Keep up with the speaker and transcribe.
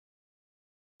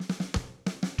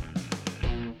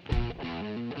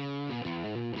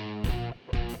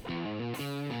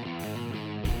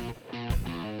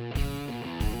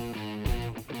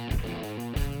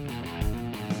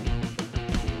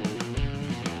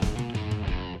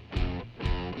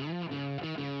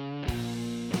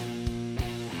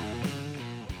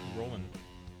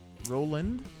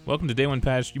Roland. Welcome to Day One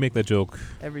Patch. You make that joke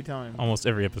Every time. almost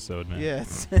every episode, man.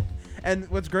 Yes. And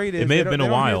what's great is It may have been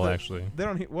a while, actually. They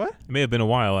don't hear what? It may have been a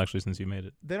while, actually, since you made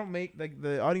it. They don't make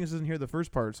the audience doesn't hear the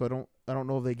first part, so I don't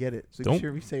know if they get it. So you Don't-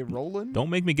 hear me say Roland? Don't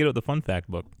make me get out the fun fact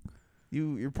book.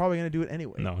 You're probably gonna do it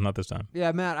anyway. No, not this time.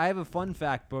 Yeah, Matt, I have a fun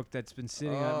fact book that's been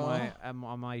sitting Oh.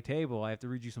 on my table. I have to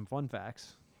read you some fun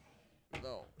facts.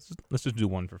 No. Let's just do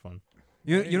one for fun.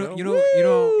 You There you know go. you know you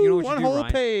know you know what One you do, whole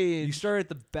Ryan? page. You start at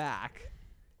the back.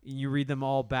 And you read them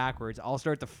all backwards. I'll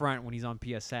start at the front when he's on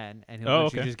PSN, and he'll Oh,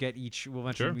 eventually okay. just get each. We'll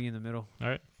eventually Sure. be in the middle. All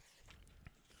right.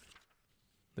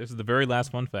 This is the very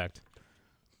last fun fact.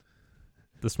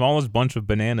 The smallest bunch of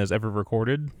bananas ever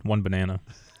recorded, one banana.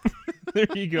 There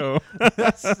you go.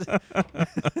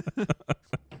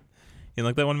 You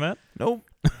like that one, Matt? Nope.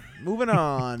 Moving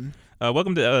on.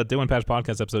 Welcome to Day One Patch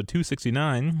Podcast, episode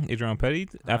 269. Adrian Petty,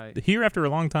 Hi. here after a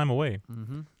long time away.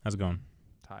 Mm-hmm. How's it going?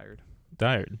 Tired.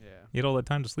 Tired. Yeah. You had all that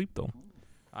time to sleep, though.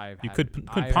 I've You had couldn't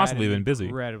I've possibly had have an been busy.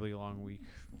 Incredibly long week.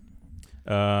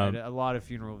 I had Uh, a lot of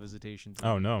funeral visitations.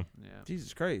 oh, no. Yeah.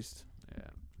 Jesus Christ. Yeah.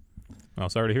 Well,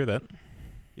 sorry to hear that.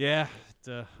 Yeah.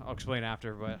 I'll explain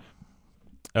after, but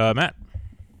Matt,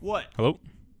 What? hello.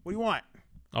 What do you want?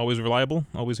 Always reliable,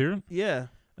 always here. Yeah.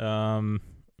 I'm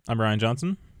Ryan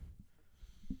Johnson.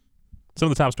 Some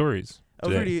of the top stories I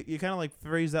was today. ready. You kind of like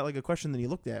phrased that like a question, then you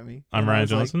looked at me. I'm And I Ryan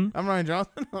was like, Johnson? I'm Ryan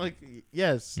Johnson. Like,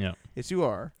 yes. Yeah. Yes, you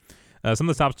are. Some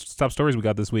of the top stories we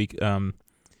got this week.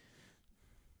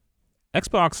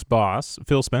 Xbox boss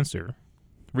Phil Spencer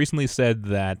recently said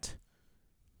that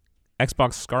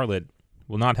Xbox Scarlet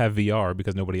will not have VR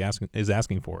because nobody is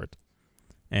asking for it,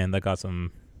 and that got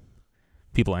some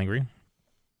people angry.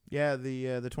 Yeah,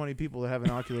 the 20 people that have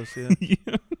an Oculus.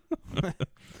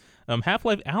 Yeah.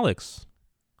 Half-Life Alyx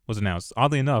was announced.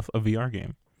 Oddly enough, a VR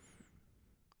game.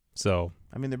 So,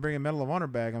 I mean, they're bringing Medal of Honor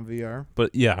back on VR.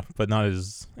 but not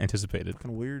as anticipated.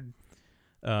 Kind of weird.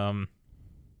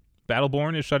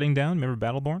 Battleborn is shutting down. Remember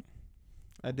Battleborn?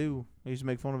 I do. I used to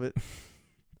make fun of it.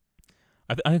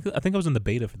 I think I was in the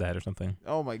beta for that or something.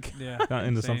 Oh my god. yeah. Got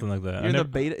into Same. something like that. You're in the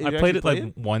beta. I you played actually it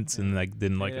like once and like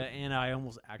didn't like it. And I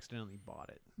almost accidentally bought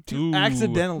it. You Ooh.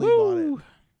 accidentally Woo.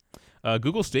 bought it.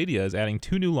 Google Stadia is adding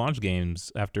 2 new launch games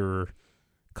after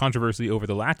controversy over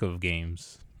the lack of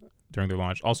games during their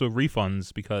launch. Also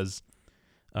refunds because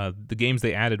the games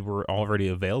they added were already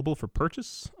available for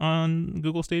purchase on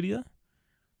Google Stadia,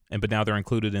 but now they're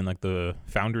included in like the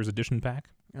Founders Edition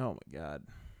pack. Oh my god.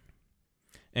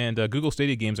 And Google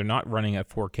Stadia games are not running at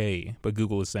 4K, but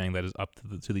Google is saying that is up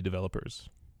to the developers.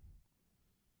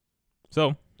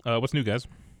 So, what's new, guys?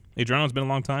 Adriano, it's been a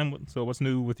long time. So, what's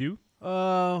new with you?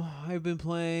 I've been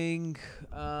playing.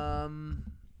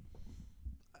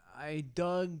 I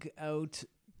dug out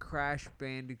Crash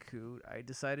Bandicoot. I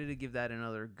decided to give that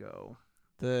another go.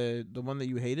 The one that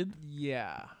you hated?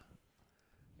 Yeah.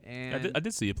 And I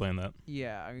did see you playing that.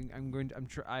 yeah,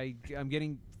 I'm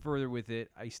getting further with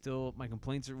it. My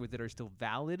complaints with it are still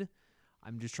valid.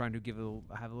 I'm just trying to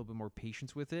have a little bit more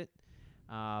patience with it.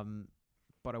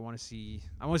 But I want to see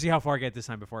how far I get this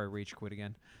time before I rage quit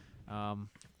again.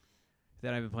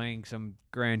 Then I've been playing some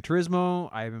Gran Turismo.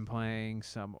 I've been playing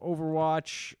some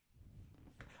Overwatch.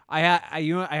 I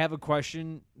have a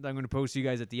question that I'm going to pose to you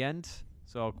guys at the end.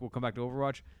 So we'll come back to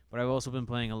Overwatch. But I've also been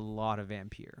playing a lot of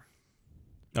Vampire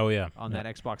Oh, yeah. on Yeah.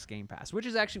 that Xbox Game Pass, which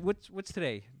is actually what's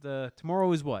today?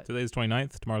 Tomorrow is what? Today's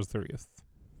 29th. Tomorrow's 30th.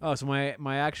 Oh, so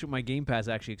my Game Pass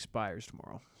actually expires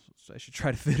tomorrow. So I should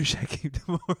try to finish that game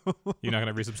tomorrow. You're not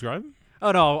going to resubscribe?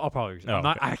 Oh no, I'll probably. Oh,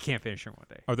 okay. I can't finish it in one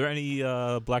day. Are there any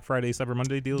Black Friday, Cyber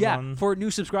Monday deals Yeah, on? for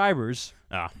new subscribers.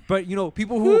 Ah. But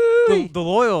people who the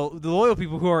loyal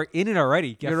people who are in it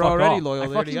already. Get You're fucked already off. loyal. I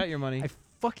They already fucking- got your money. I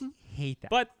fucking hate that.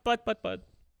 But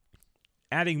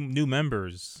adding new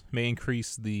members may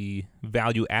increase the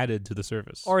value added to the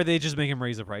service. Or they just make him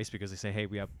raise the price because they say, hey,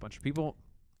 we have a bunch of people.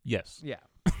 Yes. Yeah,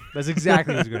 that's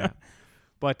exactly what's going to happen.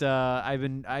 But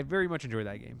I very much enjoyed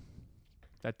that game.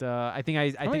 That I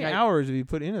think How many hours have you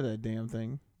put into that damn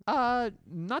thing?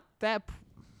 not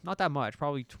that much,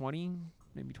 probably 20,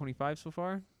 maybe 25 so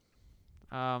far.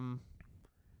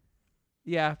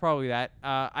 Yeah, probably that.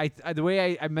 The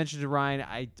way I mentioned to Ryan,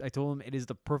 I told him it is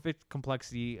the perfect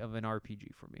complexity of an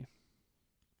RPG for me.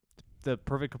 The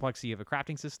perfect complexity of a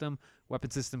crafting system,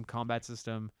 weapon system, combat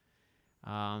system.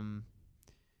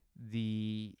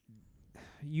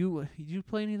 You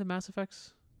play any of the Mass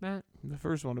Effects, Matt? The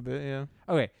first one a bit, yeah.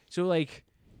 Okay, so like,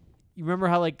 you remember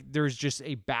how like there's just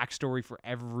a backstory for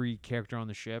every character on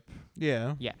the ship?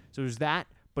 Yeah. Yeah. So there's that,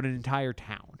 but an entire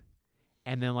town.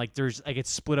 and then like there's like it's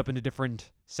split up into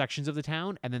different sections of the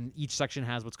town, and then each section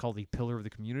has what's called the pillar of the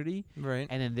community, Right.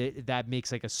 and then that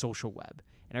makes like a social web.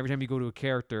 And every time you go to a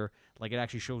character, like it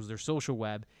actually shows their social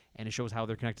web, and it shows how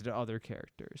they're connected to other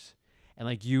characters. And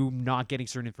like you not getting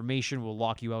certain information will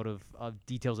lock you out of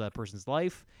details of that person's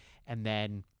life, and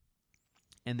then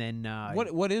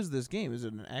What is this game? Is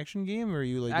it an action game, or are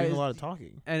you like doing a lot of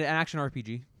talking? an action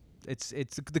RPG. It's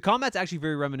the combat's actually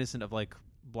very reminiscent of like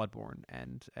Bloodborne,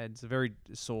 and it's a very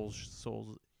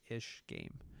Souls-ish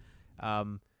game.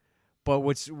 But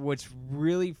what's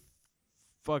really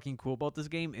fucking cool about this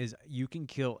game is you can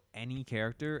kill any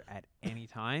character at any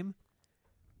time,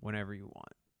 whenever you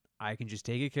want. I can just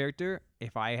take a character.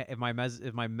 If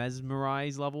my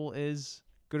mesmerize level is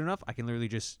good enough, I can literally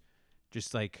just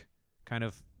like kind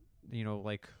of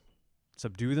like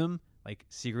subdue them, like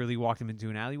secretly walk them into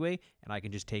an alleyway, and I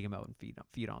can just take them out and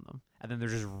feed on them, and then they're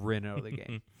just ridden out of the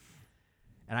game.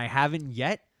 And I haven't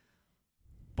yet,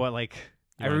 but like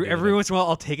every once in a while,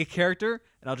 I'll take a character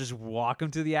and I'll just walk them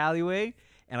to the alleyway,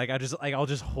 and like I'll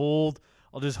just hold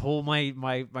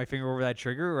my finger over that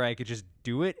trigger, or I could just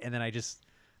do it, and then I just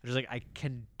like I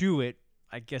can do it.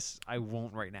 I guess I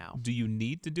won't right now. Do you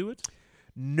need to do it?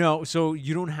 No, so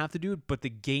you don't have to do it, but the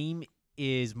game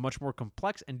is much more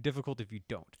complex and difficult if you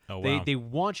don't. Oh, wow. They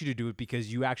want you to do it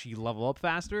because you actually level up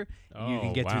faster, and you can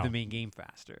Oh, get through wow. the main game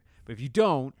faster. But if you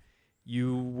don't,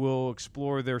 you will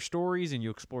explore their stories and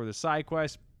you explore the side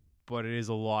quests, but it is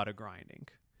a lot of grinding.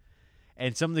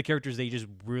 And some of the characters they just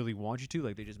really want you to,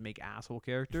 like they just make asshole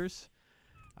characters.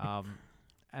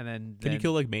 And then Can you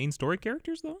kill like main story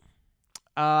characters though?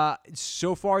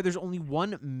 So far there's only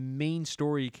one main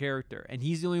story character, and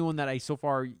he's the only one that so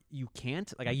far you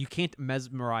can't you can't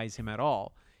mesmerize him at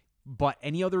all. But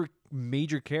any other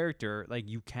major character, like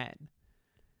you can,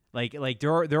 like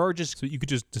there are just So you could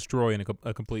just destroy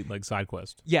a complete like side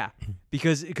quest. yeah,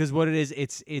 because what it is,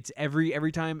 it's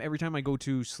every time I go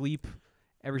to sleep,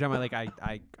 every time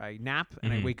I nap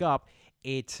and I wake up,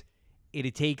 it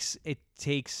takes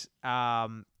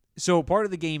so part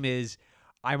of the game is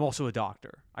I'm also a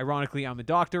doctor. Ironically, I'm a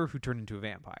doctor who turned into a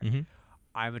vampire. Mhm.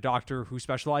 I'm a doctor who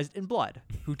specialized in blood,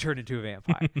 who turned into a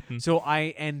vampire. So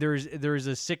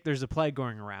there's a plague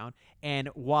going around, and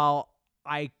while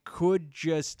I could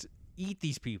just eat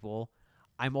these people,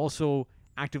 I'm also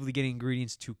actively getting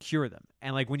ingredients to cure them.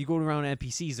 And like when you go around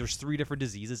NPCs, there's 3 different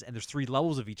diseases, and there's 3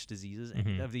 levels of each disease,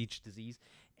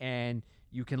 and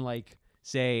you can like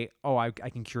say, oh, I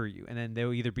can cure you, and then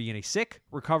they'll either be in a sick,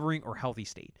 recovering, or healthy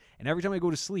state. And every time I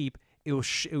go to sleep, it'll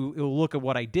look at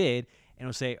what I did, and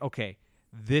it'll say, okay,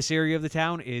 this area of the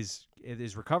town is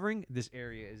recovering, this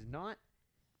area is not,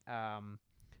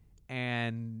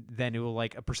 and then it will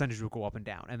like a percentage will go up and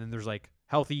down, and then there's like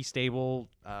healthy, stable,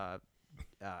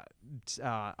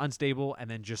 unstable, and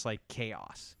then just like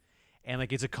chaos, and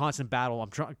like it's a constant battle.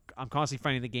 I'm constantly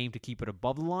fighting the game to keep it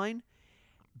above the line.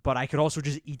 But I could also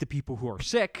just eat the people who are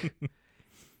sick,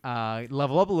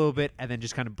 level up a little bit, and then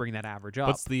just kind of bring that average up.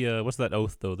 What's that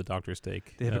oath though? The doctors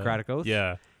take The Hippocratic Oath?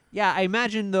 Yeah. Yeah, I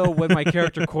imagine though when my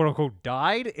character quote unquote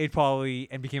died, it probably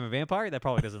and became a vampire, that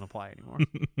probably doesn't apply anymore.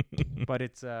 But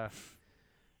it's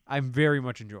I'm very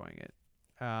much enjoying it,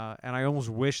 and I almost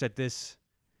wish that this.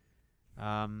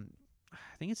 I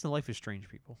think it's the Life is Strange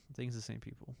people. I think it's the same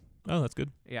people. Oh, that's good.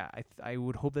 Yeah, I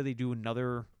would hope that they do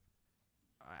another.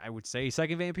 I would say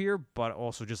second Vampire, but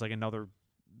also just like another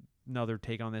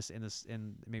take on this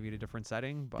in maybe in a different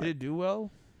setting. But Did it do well?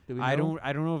 Do we I know?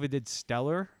 don't know if it did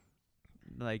stellar.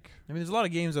 Like I mean, there's a lot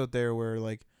of games out there where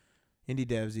like indie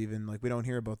devs even like we don't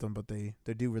hear about them, but they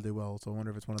do really well. So I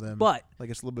wonder if it's one of them. but like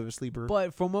it's a little bit of a sleeper.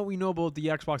 But from what we know about the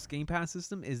Xbox Game Pass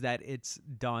system is that it's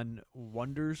done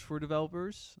wonders for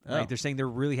developers. Oh. Like they're saying they're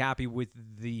really happy with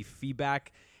the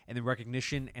feedback and the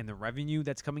recognition and the revenue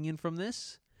that's coming in from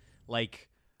this. Like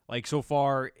so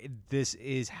far, this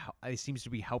it seems to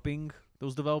be helping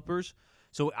those developers.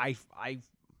 So I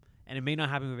and it may not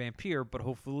happen with Vampire, but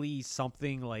hopefully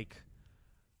something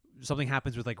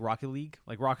happens with like Rocket League.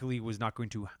 Like Rocket League was not going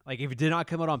to if it did not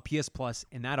come out on PS Plus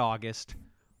in that August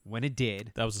when it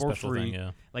did. That was a for special free, thing,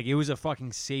 yeah. Like it was a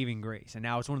fucking saving grace, and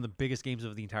now it's one of the biggest games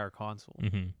of the entire console.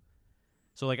 Mm-hmm.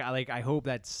 So I hope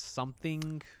that's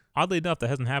something. Oddly enough, that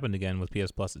hasn't happened again with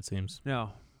PS Plus. It seems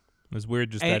No. it was weird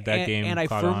just that game. And I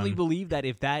caught firmly on. believe that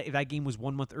if that game was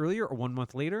 1 month earlier or 1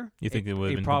 month later, You think it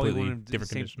would have been probably completely wouldn't have different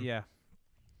the same- condition? Yeah.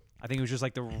 I think it was just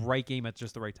like the right game at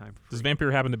just the right time. Does Vampire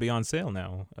happen to be on sale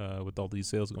now with all these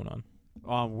sales going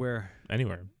on? Where?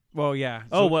 Anywhere. Well, yeah.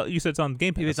 Oh, So well, you said it's on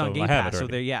Game Pass. it's on so Game I have Pass, it so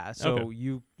already. so Okay.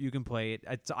 you can play it.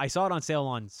 I saw it on sale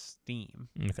on Steam.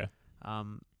 Okay.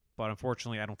 But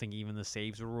unfortunately, I don't think even the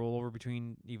saves will roll over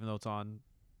between, even though it's on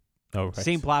Oh, right.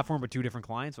 Same platform, but 2 different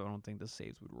clients. So I don't think the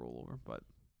saves would roll over. But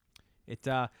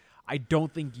I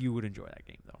don't think you would enjoy that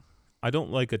game though. I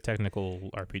don't like a technical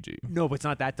RPG. No, but it's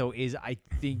not that though. I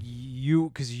think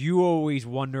because you always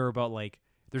wonder about like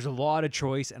there's a lot of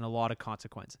choice and a lot of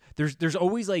consequence. There's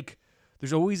always a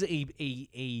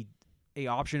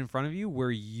option in front of you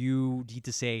where you need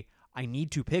to say I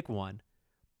need to pick one,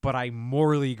 but I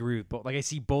morally agree with both. Like I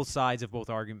see both sides of both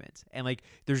arguments, and like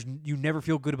you never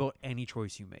feel good about any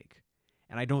choice you make.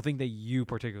 And I don't think that you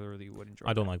particularly would enjoy.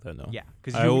 I don't like that. No. Yeah,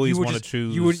 because I always want to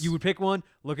choose. You would pick one,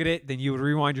 look at it, then you would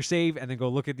rewind your save, and then go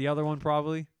look at the other one.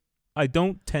 Probably. I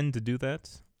don't tend to do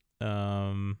that.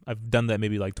 I've done that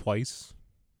maybe like twice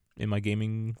in my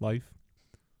gaming life.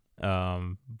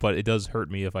 But it does hurt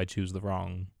me if I choose the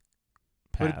wrong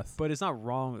path. But it's not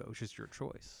wrong though. It's just your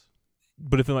choice.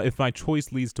 But if my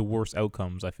choice leads to worse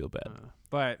outcomes, I feel bad.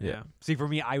 But Yeah. See, for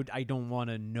me, I don't want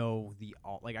to know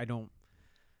I don't.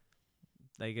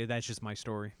 Like that's just my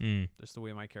story. That's the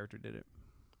way my character did it.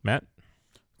 Matt,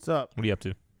 What's up? what are you up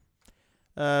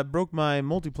to? Broke my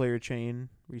multiplayer chain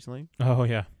recently, Oh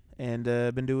yeah. and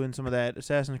been doing some of that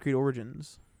Assassin's Creed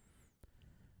Origins.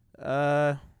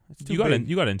 It's too You got big.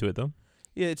 you got into it though.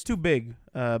 Yeah, it's too big.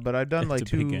 But I've done It's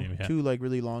like a big game, yeah. two like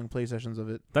really long play sessions of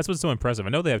it. That's what's so impressive. I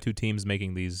know they have 2 teams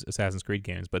making these Assassin's Creed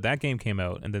games, but that game came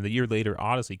out, and then the year later,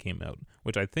 Odyssey came out,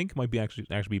 which I think might be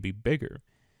actually be bigger.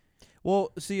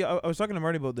 Well, see, I was talking to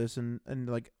Marty about this, and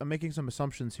like I'm making some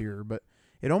assumptions here, but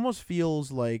it almost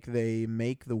feels like they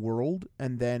make the world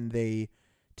and then they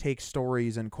take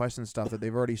stories and quests and stuff that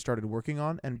they've already started working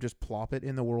on and just plop it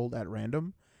in the world at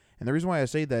random. And the reason why I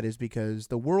say that is because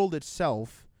the world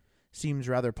itself seems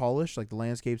rather polished, like the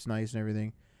landscape's nice and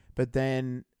everything. But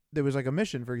then there was like a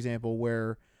mission, for example,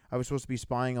 where I was supposed to be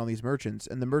spying on these merchants,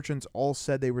 and the merchants all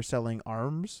said they were selling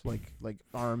arms, like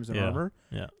arms and armor,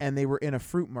 Yeah. and they were in a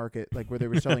fruit market, like where they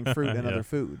were selling fruit and Yeah. other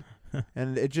food.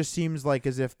 And it just seems like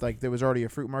as if like there was already a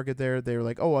fruit market there. They were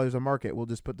like, oh, there's a market. We'll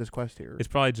just put this quest here. It's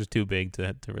probably just too big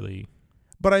to really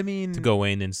But I mean, to go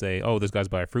in and say, oh, this guy's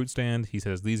by a fruit stand. He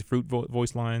says these fruit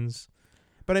voice lines.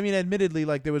 but I mean, admittedly,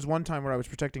 like there was one time where I was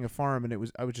protecting a farm, and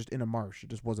I was just in a marsh. It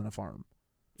just wasn't a farm,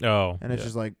 Oh, and it's yeah.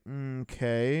 just like,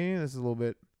 okay, this is a little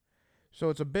bit. So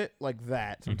it's a bit like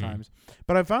that Mm-hmm. sometimes.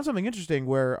 But I found something interesting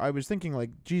where I was thinking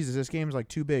like, Jesus, this game's like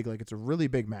too big. Like it's a really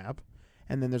big map,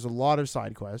 and then there's a lot of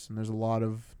side quests, and there's a lot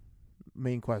of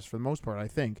main quests for the most part, I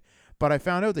think. But I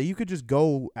found out that you could just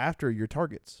go after your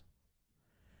targets.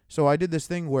 So I did this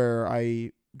thing where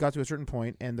I got to a certain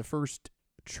point, and the first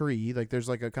tree, like there's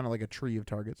like a kind of like a tree of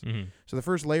targets. Mhm. So the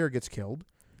first layer gets killed,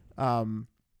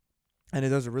 and it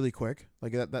does it really quick,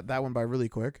 like that one by really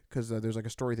quick, because there's like a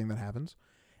story thing that happens.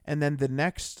 And then the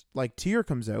next like tier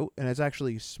comes out, and it's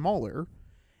actually smaller,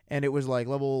 and it was like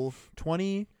level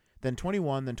 20, then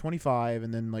 21, then 25,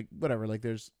 and then like whatever. Like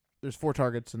there's 4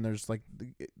 targets, and there's like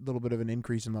a little bit of an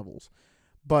increase in levels.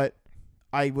 But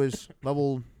I was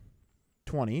level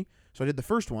 20, so I did the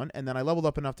first one, and then I leveled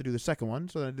up enough to do the second one.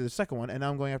 So then I did the second one, and now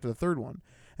I'm going after the third one.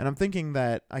 And I'm thinking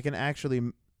that I can actually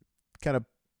kind of.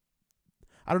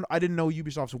 I didn't know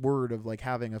Ubisoft's word of like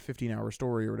having a 15-hour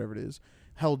story or whatever it is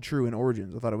held true in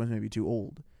Origins. I thought it was maybe too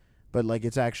old, but like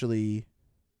it actually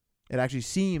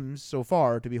seems so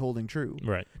far to be holding true,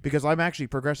 Right. because I'm actually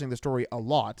progressing the story a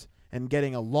lot and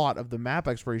getting a lot of the map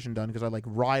exploration done, because I like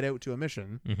ride out to a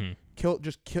mission,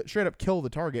 Mm-hmm. straight up kill the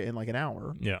target in like an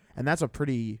hour, Yeah. and that's a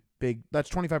pretty big. That's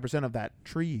 25% of that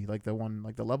tree, like the one,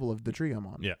 like the level of the tree I'm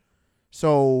on. Yeah.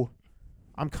 So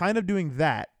I'm kind of doing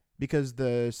that, because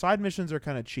the side missions are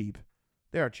kind of cheap.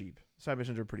 They are cheap. Side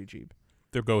missions are pretty cheap.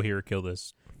 They'll go here, kill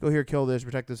this. Go here, kill this,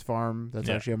 protect this farm. That's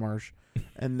Yeah. actually a marsh,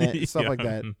 and then stuff Yeah. like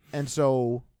that. And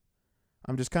so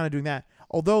I'm just kind of doing that.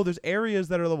 Although there's areas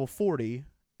that are level 40,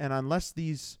 and unless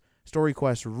these story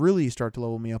quests really start to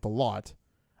level me up a lot,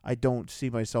 I don't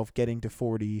see myself getting to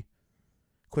 40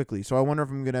 quickly. So I wonder if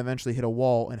I'm going to eventually hit a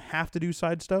wall and have to do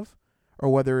side stuff, or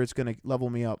whether it's going to level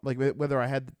me up. Like whether I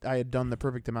had done the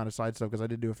perfect amount of side stuff, because I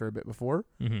did do a fair bit before.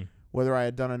 Mm-hmm. Whether I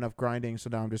had done enough grinding, so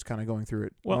now I'm just kind of going through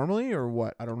it normally, or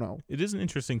what? I don't know. It is an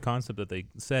interesting concept that they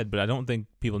said, but I don't think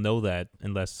people know that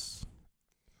unless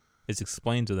it's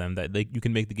explained to them that you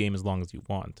can make the game as long as you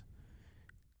want.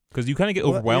 Because you kind of get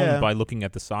Well, overwhelmed yeah. by looking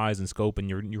at the size and scope, and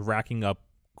you're racking up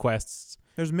quests.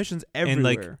 There's missions everywhere. And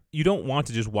like you don't want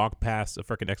to just walk past a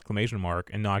freaking exclamation mark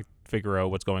and not figure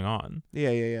out what's going on.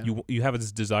 Yeah. You have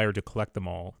this desire to collect them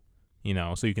all,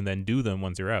 so you can then do them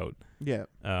once you're out. Yeah.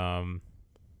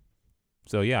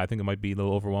 So yeah, I think it might be a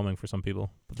little overwhelming for some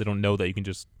people, but they don't know that you can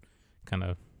just kind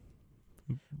of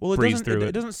Well, breeze through it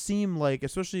it. doesn't seem like,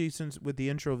 especially since with the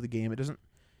intro of the game, it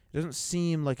doesn't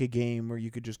seem like a game where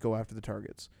you could just go after the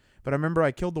targets. But I remember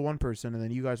I killed the one person, and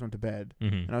then you guys went to bed,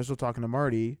 Mm-hmm. and I was still talking to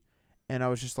Marty, and I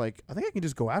was just like, I think I can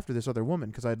just go after this other woman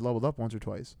because I'd leveled up once or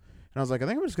twice, and I was like, I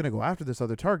think I'm just gonna go after this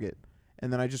other target,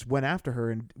 and then I just went after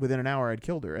her, and within an hour I'd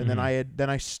killed her, and Mhm. then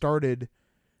I started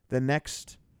the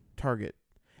next target.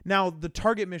 Now the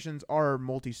target missions are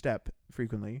multi-step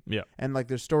frequently, Yeah. and like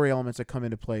there's story elements that come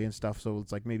into play and stuff, so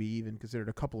it's like maybe even considered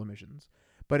a couple of missions,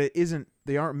 but it isn't.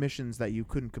 They aren't missions that you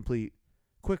couldn't complete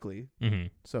quickly. Mm-hmm.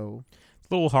 So It's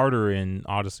a little harder in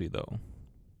Odyssey though.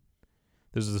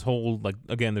 There's this whole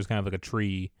there's kind of like a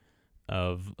tree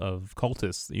of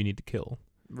cultists that you need to kill,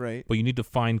 right, but you need to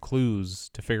find clues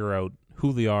to figure out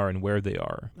who they are and where they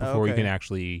are before you okay. can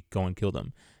actually go and kill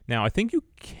them. Now I think you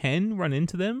can run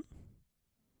into them.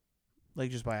 like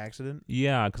just by accident.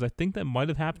 Yeah, because I think that might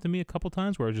have happened to me a couple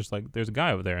times where it's just like there's a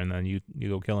guy over there, and then you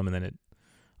go kill him, and then it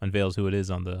unveils who it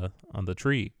is on the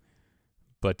tree.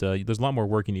 But there's a lot more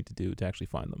work you need to do to actually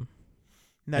find them.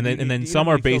 Now, And do then- and then you some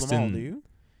don't are really kill based them all, in- do you?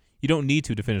 You don't need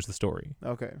to finish the story.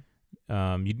 Okay,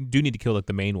 You do need to kill like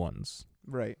the main ones,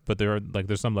 right. but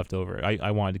there's some left over. I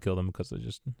wanted to kill them because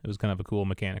it was kind of a cool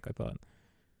mechanic, I thought.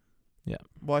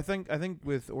 Well, I think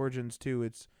with Origins too,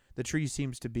 it's the tree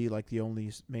seems to be like the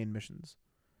only main missions.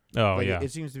 Oh Like, yeah,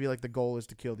 it seems to be like the goal is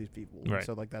to kill these people. And Right.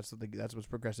 so like that's what's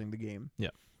progressing the game.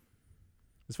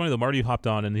 it's funny though. Marty hopped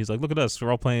on and he's like, "Look at us,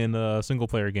 we're all playing single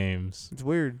player games," It's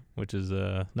weird which is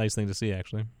a nice thing to see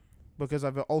actually. because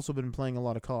I've also been playing a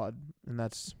lot of COD, and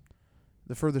that's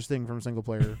the furthest thing from single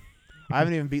player. I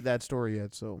haven't even beat that story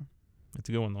yet, so It's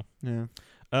a good one though.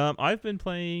 yeah. I've been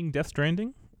playing Death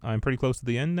Stranding. I'm pretty close to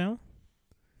the end now.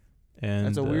 And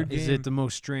That's a weird Is game. it the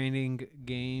most strand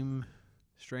game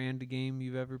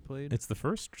you've ever played? It's the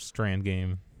first Strand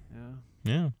game. Yeah.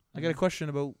 Yeah. I got a question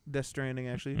about Death Stranding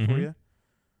actually for Mhm. you.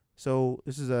 So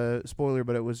this is a spoiler,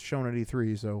 but it was shown at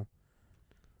E3.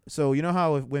 So you know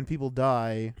how when people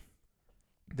die,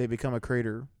 they become a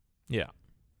crater. Yeah.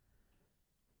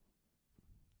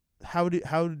 How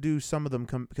do some of them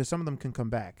come? Because some of them can come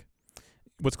back.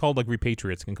 What's called like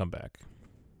repatriates can come back.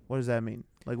 What does that mean?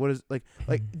 Like what is like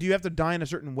do you have to die in a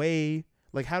certain way?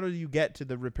 Like how do you get to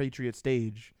the repatriate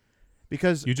stage?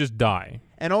 Because You just die.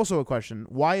 and also a question: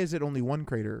 why is it only one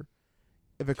crater?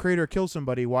 If a crater kills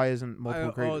somebody, why isn't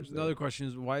multiple craters? there? Another question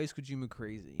is, why is Kojima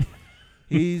crazy?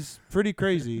 He's pretty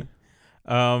crazy.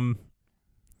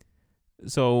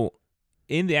 So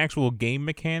in the actual game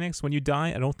mechanics, when you die,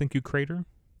 I don't think you crater.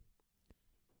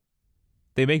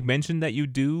 They make mention that you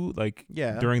do, like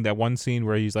Yeah. during that one scene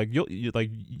where he's like,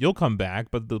 "You'll come back,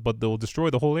 but they'll destroy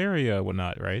the whole area, and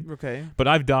whatnot, right?" Okay. But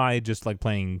I've died just like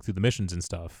playing through the missions and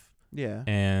stuff, Yeah.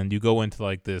 and you go into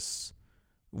like this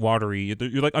watery.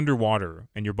 You're like underwater,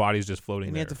 and your body's just floating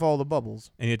And there, you have to follow the bubbles.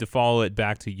 and you have to follow it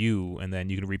back to you, and then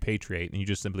you can repatriate, and you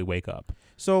just simply wake up.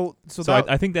 So So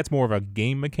that, I think that's more of a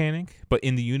game mechanic, but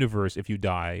in the universe, if you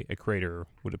die, a crater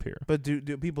would appear. but do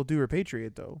people do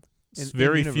repatriate though? In- It's in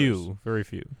very universe. few, very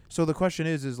few. So the question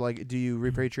is like, do you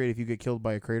repatriate if you get killed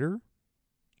by a crater?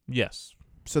 Yes,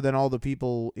 So then all the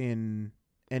people in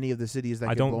any of the cities that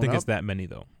I get don't blown think up, it's that many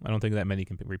though. I don't think that many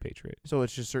can repatriate. so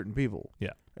it's just certain people.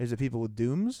 Yeah. Is it people with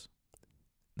dooms?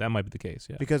 That might be the case.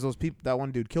 Yeah. Because those people, that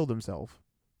one dude killed himself.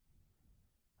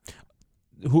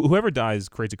 Whoever dies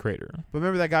creates a crater. But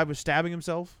remember that guy was stabbing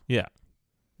himself? Yeah.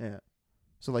 Yeah.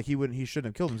 So like he shouldn't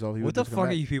have killed himself. He What would the just come fuck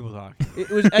back. are you people talking? It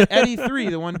was at E3,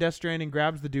 the one Death Stranding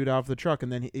grabs the dude off the truck,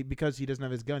 and then because he doesn't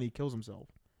have his gun, he kills himself.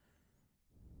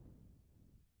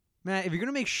 Man, if you're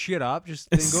gonna make shit up, just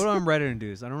then go on Reddit and do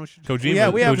this. I don't know.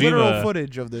 Kojima. We have literal Kojima,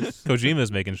 footage of this.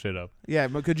 Kojima's making shit up. Yeah,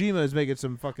 but Kojima is making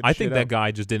some fucking. I shit think that up.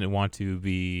 guy just didn't want to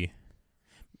be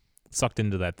sucked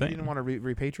into that He thing. didn't want to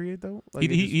repatriate though. Like,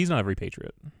 He, he's not a repatriate.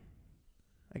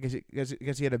 I guess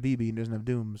he had a BB and doesn't have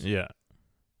dooms. Yeah.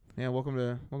 Yeah, welcome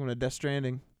to Death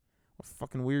Stranding.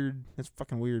 Fucking weird. That's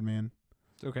fucking weird, man.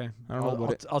 It's okay. I don't know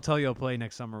about it. I'll tell you I'll play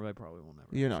next summer, but I probably will never.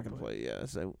 You're not gonna play. Yeah,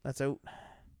 that's out. That's out.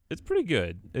 It's pretty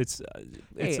good. It's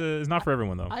it's not for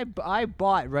everyone though. I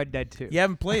bought Red Dead 2. You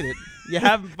haven't played it. You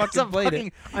haven't fucking played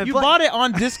it. I'm You bought it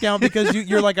on discount because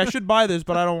you're like, I should buy this,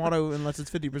 but I don't want to unless it's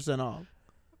 50% off.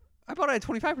 I bought it at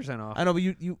 25% off. I know, but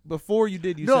you before you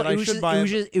did, you no, said I should buy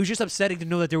it. It was just upsetting to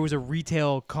know that there was a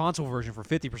retail console version for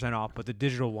 50% off, but the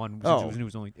digital one, since Oh. it was new,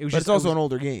 was only. It was But just it's also it an was,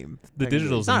 older game. The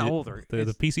digital's It's not new. older. The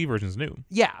It's- PC version's new.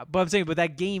 Yeah, but I'm saying, but the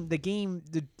game,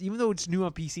 even though it's new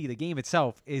on PC, the game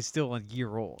itself is still a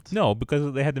year old. No,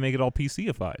 because they had to make it all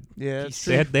PC-ified. Yeah, it's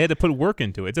PC. true. They had to put work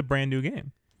into it. It's a brand new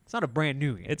game. It's not a brand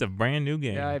new game. It's a brand new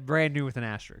game. Yeah, brand new with an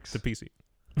asterisk. It's a PC.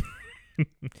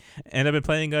 And I've been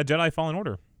playing Jedi Fallen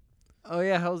Order, Oh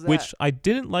yeah, how's that? which I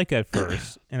didn't like at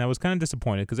first, and I was kind of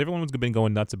disappointed because everyone was been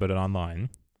going nuts about it online.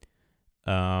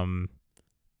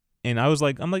 And I was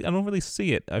like, I don't really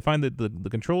see it. I find that the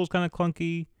controls kind of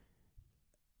clunky.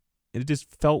 It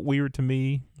just felt weird to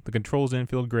me. The controls didn't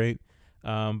feel great.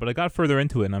 But I got further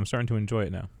into it, and I'm starting to enjoy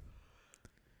it now.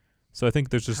 So I think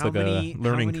there's just a learning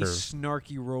how many curve.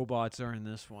 snarky robots are in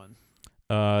this one?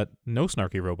 No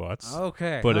snarky robots,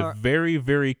 Okay. but a very,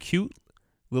 very cute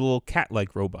little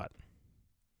cat-like robot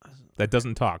that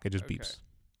doesn't talk. It just Okay. beeps.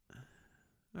 All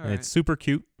And right. it's super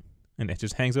cute, and it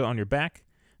just hangs out on your back,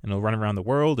 and it'll run around the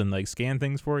world and like scan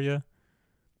things for you.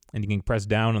 And you can press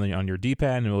down on your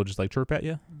D-pad, and it'll just like chirp at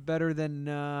you. Better than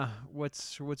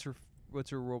what's her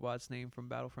robot's name from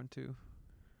Battlefront 2?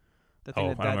 The Oh,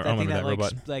 I don't remember that like,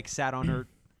 robot. like sat on her.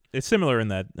 It's similar in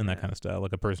that Yeah. kind of style,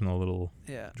 like a personal little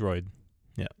Yeah. droid.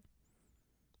 Yeah,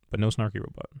 but no snarky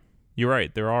robot. You're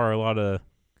right. There are a lot of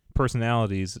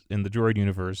personalities in the droid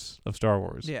universe of Star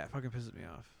Wars. Yeah, it fucking pisses me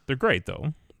off. They're great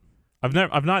though. I've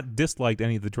not disliked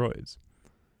any of the droids.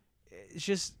 It's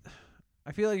just,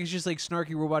 I feel like it's just like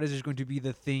snarky robot is just going to be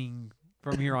the thing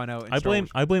from here on out. In I Star blame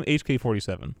Wars.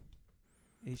 HK-47.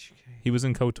 HK. He was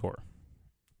in KOTOR.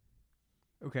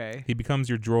 Okay. He becomes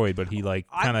your droid, but he like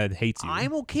kind of hates you.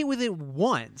 I'm okay with it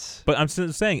once. But I'm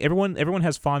saying everyone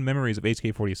has fond memories of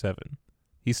HK-47.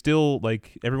 He's still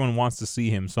like everyone wants to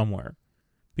see him somewhere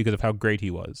because of how great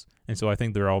he was, and so I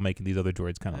think they're all making these other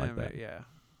droids kind of like that. Yeah.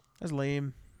 That's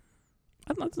lame.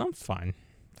 I'm fine.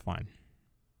 Fine.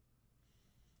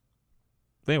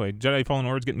 But anyway, Jedi Fallen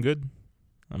Order's getting good.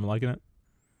 I'm liking it.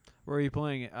 Where are you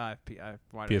playing it? Why did I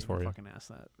PS4, even yeah. fucking ask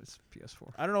that? It's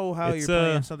PS4. I don't know how It's, you're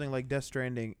playing something like Death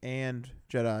Stranding and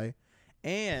Jedi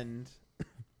and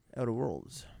Outer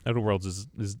Worlds. Outer Worlds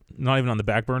is not even on the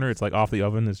back burner. It's like off the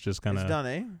oven. It's just kind It's of done,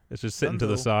 eh? it's just sitting to done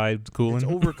the though. side, cooling. It's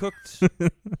overcooked.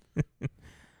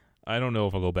 I don't know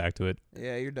if I'll go back to it.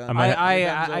 Yeah, you're done. I might-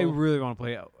 I really want to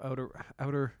play Outer.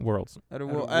 Worlds. Outer Outer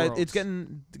World. Worlds. It's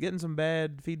getting some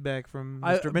bad feedback from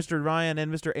I- Mr. Ryan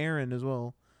and Mr. Aaron as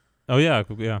well. Oh yeah,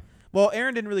 yeah. Well,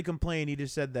 Aaron didn't really complain. He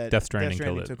just said that Death Stranding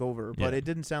killed it. took over, but Yeah. it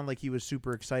didn't sound like he was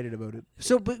super excited about it.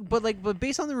 So, but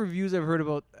based on the reviews I've heard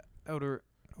about Outer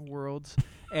Worlds,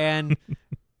 and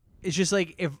it's just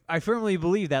like if I firmly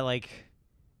believe that like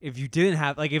if you didn't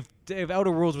have like if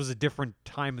Outer Worlds was a different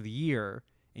time of the year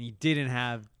and you didn't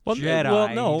have Well, Jedi, well,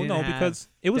 you no, didn't have because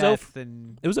it was out. Death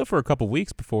and It was out for a couple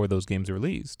weeks before those games were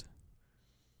released.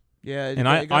 Yeah, And it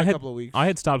got I a had- couple of weeks. I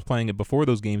had stopped playing it before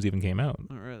those games even came out.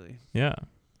 not really. Yeah.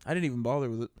 I didn't even bother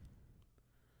with it.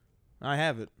 I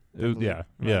have it. Yeah.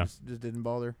 I Yeah. just didn't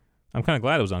bother. I'm kind of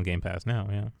glad it was on Game Pass now.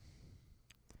 Yeah.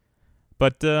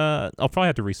 But I'll probably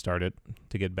have to restart it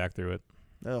to get back through it.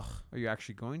 Ugh. Are you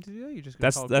actually going to do that? You just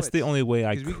gonna call it That's the quits? only way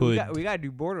I 'Cause could. we gotta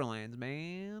do Borderlands,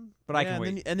 man. But I Yeah, can and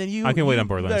wait. Then, and then you. I can wait on you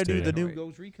Borderlands gotta too, do the yeah. new Wait.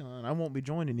 Ghost Recon. I won't be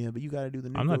joining you, but you got to do the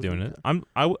new. I'm not Ghost doing it. Recon. If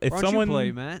Why don't someone you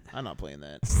play, Matt? I'm not playing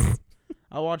that.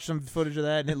 I watched some footage of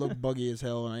that and it looked buggy as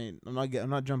hell, and I'm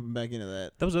not jumping back into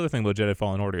that. that was the other thing about Jedi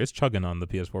Fallen Order. It's chugging on the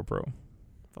PS4 Pro.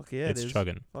 Fuck yeah, It's it is.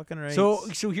 chugging. Fucking right. So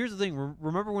here's the thing.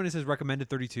 Remember when it says recommended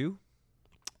 32?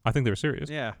 I think they're serious.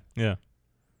 Yeah. Yeah.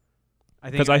 I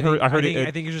think 'Cause I heard think, it-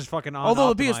 I think it's just fucking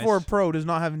although the PS4 unoptimized. Pro does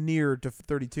not have near to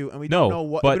 32, and we No, don't know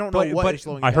what but- we don't know what but is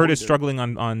slowing. I it heard down it's to. struggling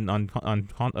on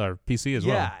PC as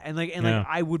well. Yeah, and Yeah. like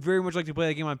I would very much like to play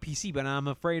that game on PC, but I'm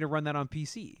afraid to run that on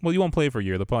PC. Well, you won't play it for a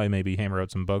year. They'll probably maybe hammer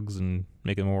out some bugs and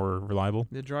make it more reliable.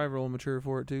 The driver will mature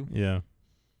for it too. Yeah.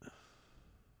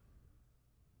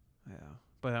 Yeah,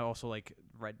 but I also like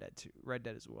Red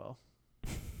Dead as well.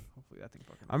 Hopefully that thing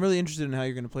fucking. I'm really interested in how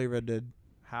you're gonna play Red Dead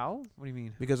How? What do you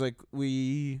mean? because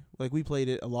we played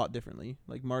it a lot differently.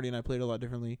 Like Marty and I played it a lot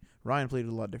differently. Ryan played it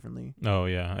a lot differently. Oh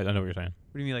yeah, I know what you're saying.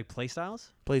 What do you mean, like play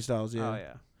styles? Play styles, yeah. Oh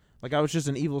yeah. Like I was just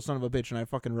an evil son of a bitch and I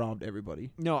fucking robbed everybody.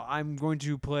 No, I'm going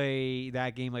to play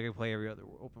that game like I play every other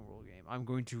open world game. I'm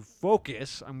going to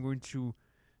focus. I'm going to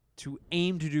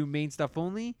aim to do main stuff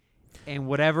only, and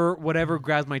whatever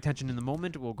grabs my attention in the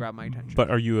moment will grab my attention. But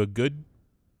are you a good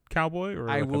cowboy or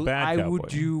I like will. a bad I cowboy? would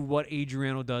do what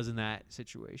Adriano does in that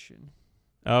situation.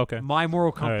 Oh, okay. My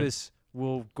moral All right. compass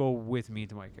will go with me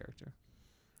to my character.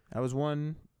 I was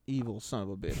one evil son of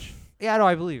a bitch. Yeah, no,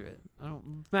 I believe it. I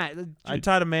don't, Matt. I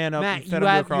tied a man up Matt, and you fed him to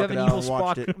a have an crocodile evil and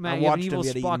watched Spock. it. Matt, I you have an watched evil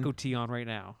him get Spock eaten. goatee on right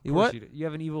now. You Of course what? You, do. You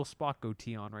have an evil Spock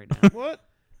goatee on right now. What?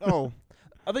 Oh.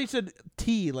 I thought you said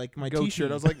T, like my Goatee.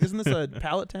 T-shirt. I was like, isn't this a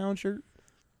Pallet Town shirt?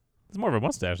 It's more of a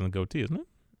mustache than a goatee, isn't it?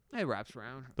 It wraps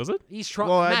around. Does it? He's trying.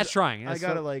 Well, Matt's trying. I That's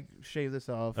gotta so- like shave this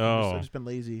off. Oh. I've just been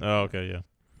lazy. Oh, okay, yeah.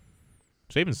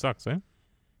 Shaving sucks, eh?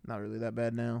 Not really that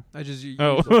bad now. I just.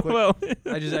 Oh, so quick. well.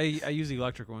 I use the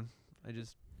electric one. I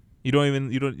just. You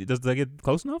don't. Does that get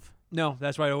close enough? No,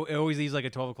 that's why it always leaves like a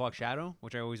 12 o'clock shadow,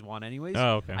 which I always want anyways.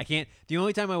 Oh, okay. I can't. The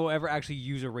only time I will ever actually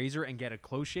use a razor and get a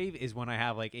close shave is when I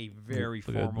have like a very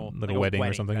Like a formal little wedding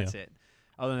or something, That's it.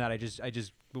 Other than that, I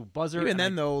just will buzzer. Even and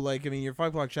then, though, like, I mean, your 5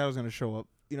 o'clock shadow's going to show up.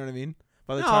 You know what I mean?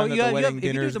 By the no, time that you the have, wedding if you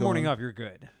dinner do is the morning going, of, you're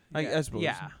good. I suppose.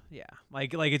 Yeah.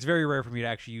 Like it's very rare for me to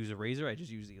actually use a razor. I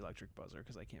just use the electric buzzer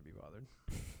because I can't be bothered.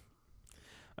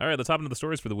 All right, let's hop into the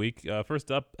stories for the week.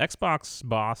 First up, Xbox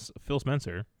boss Phil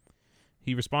Spencer.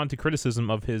 He responded to criticism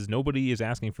of his "nobody is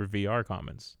asking for VR"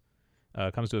 comments.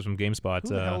 Comes to us from GameSpot. Who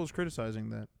the hell was criticizing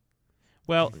that?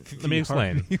 Well, let me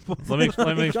explain. Let me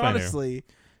explain here. Honestly,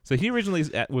 So he originally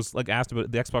was like asked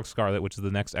about the Xbox Scarlet, which is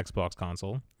the next Xbox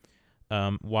console,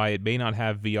 why it may not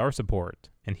have VR support,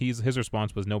 and his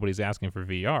response was nobody's asking for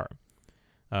VR.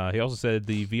 He also said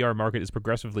the VR market is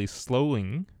progressively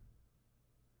slowing,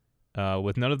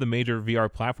 with none of the major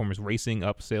VR platforms racing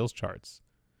up sales charts.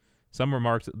 Some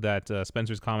remarked that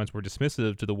Spencer's comments were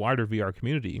dismissive to the wider VR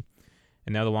community,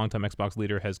 and now the longtime Xbox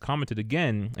leader has commented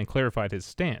again and clarified his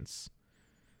stance.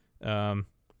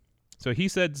 So he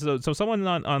said, so someone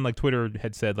on like Twitter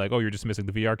had said like, oh, you're dismissing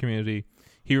the VR community.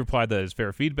 He replied that it's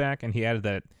fair feedback, and he added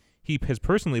that he has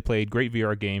personally played great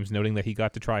VR games, noting that he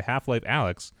got to try Half-Life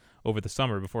Alyx over the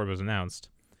summer before it was announced.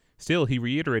 Still, he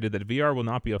reiterated that VR will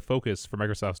not be a focus for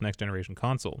Microsoft's next-generation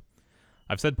console.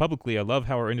 I've said publicly I love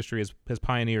how our industry has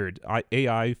pioneered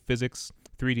AI, physics,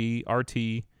 3D,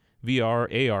 RT,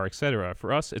 VR, AR, etc.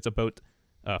 For us, it's about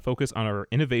focus on our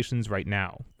innovations right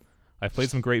now. I've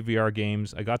played some great VR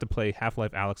games. I got to play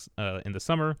Half-Life Alyx in the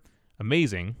summer.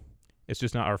 Amazing. It's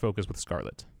just not our focus with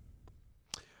Scarlet.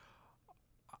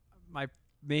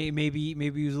 Maybe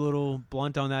he was a little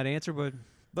blunt on that answer, but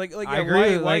like I yeah,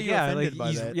 agree. why are you offended by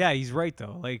he's, that? yeah, he's right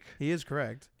though. Like He is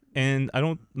correct. And I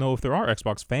don't know if there are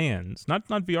Xbox fans, not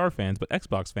VR fans, but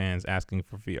Xbox fans asking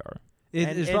for VR.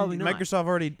 it's probably not. Microsoft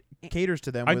already caters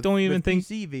to them. I with, don't even with think-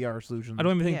 PC VR solutions. I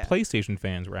don't even think Yeah. PlayStation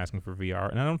fans were asking for VR,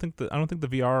 and I don't think the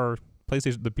VR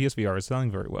PlayStation, the PSVR is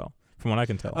selling very well, from what I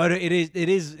can tell. Oh, it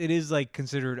is like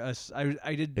considered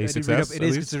I did read up. success, It at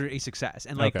is least? considered a success,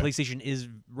 and like Okay. PlayStation is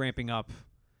ramping up.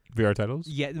 VR titles?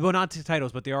 Yeah, well, not to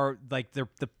titles, but they are like the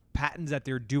patents that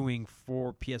they're doing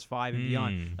for PS5 and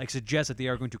beyond, like suggest that they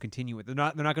are going to continue it. They're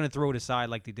not going to throw it aside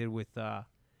like they did with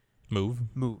Move.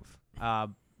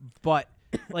 But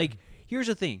like here's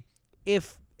the thing,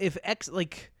 if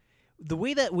the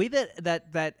way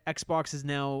that Xbox is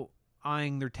now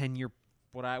eyeing their 10-year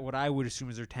what I would assume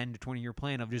is their 10 to 20-year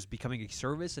plan of just becoming a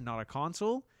service and not a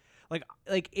console.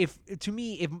 Like if to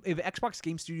me if Xbox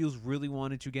Game Studios really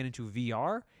wanted to get into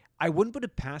VR, I wouldn't put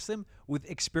it past them with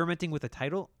experimenting with a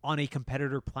title on a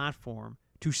competitor platform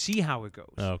to see how it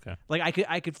goes. Oh, okay. Like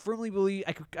I could firmly believe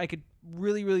I could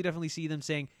really definitely see them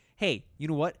saying, "Hey, you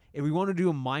know what? If we want to do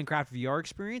a Minecraft VR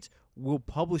experience, we'll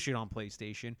publish it on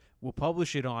PlayStation. We'll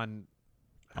publish it on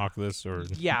Oculus or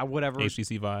whatever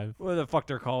HTC Vive. what the fuck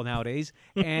they're called nowadays."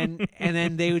 And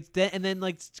then they would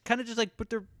like kind of just like put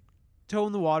their toe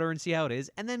in the water and see how it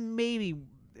is, and then maybe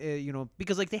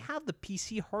because like they have the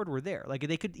PC hardware there, like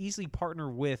they could easily partner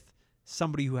with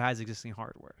somebody who has existing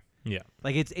hardware. Yeah.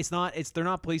 Like they're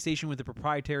not PlayStation with the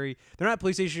proprietary. They're not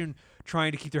PlayStation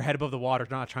trying to keep their head above the water,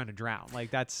 not trying to drown.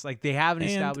 Like that's like they have an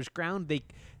established ground.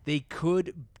 They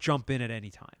could jump in at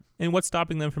any time. And what's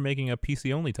stopping them from making a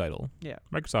PC only title? Yeah.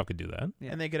 Microsoft could do that.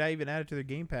 Yeah. And they could even add it to their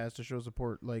Game Pass to show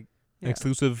support. Like, An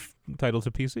exclusive title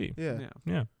to PC.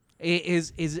 yeah.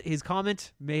 His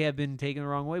comment may have been taken the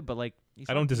wrong way, but like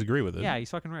I don't disagree with it. Yeah, he's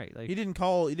fucking right. Like He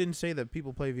didn't say that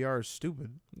people play VR is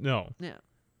stupid. No. yeah,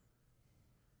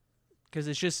 because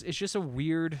it's just a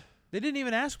weird. They didn't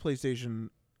even ask PlayStation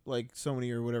like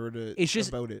Sony or whatever about it. It's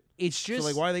just So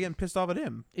like, why are they getting pissed off at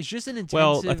him? It's just an intensive.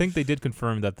 Well, I think they did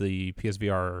confirm that the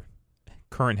PSVR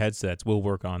current headsets will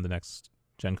work on the next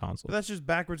gen console. But that's just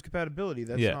backwards compatibility.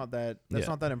 That's Yeah. not that. That's Yeah.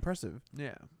 not that impressive.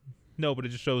 Yeah. No, but it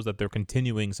just shows that they're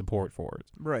continuing support for it.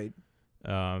 Right.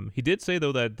 He did say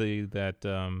though that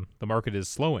the market is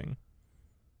slowing,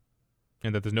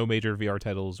 and that there's no major VR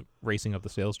titles racing up the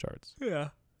sales charts. Yeah.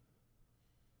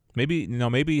 Maybe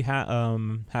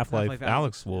Half-Life Half-Life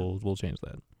Alyx Alyx, will change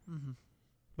that. Mm-hmm.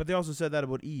 But they also said that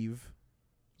about Eve.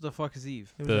 The fuck is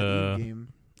Eve? It was The- that Eve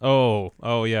game,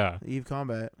 Oh yeah, Eve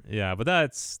Combat. yeah. But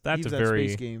that's Eve's a that very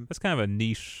space game. that's kind of a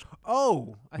niche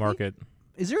Oh, I think- market.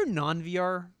 is there a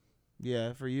non-VR?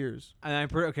 Yeah, for years. And I'm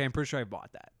pretty sure I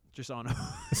bought that. Just on.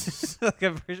 Like,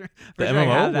 I'm pretty sure, The pretty sure I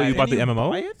MMO? have Where you that. bought the Didn't you MMO?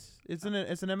 buy it? It's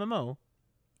an MMO.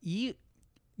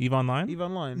 EVE Online. Eve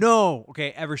Online. No.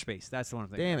 Okay, Everspace. That's the one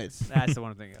I'm thinking. Damn of. it. That's the one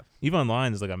I'm thinking of. EVE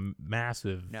Online is like a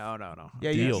massive. No.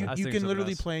 Yeah, Deal. you I was you thinking can something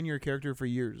literally else. plan your character for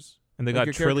years. And they Like, got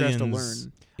your character has to trillions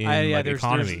learn. in yeah, like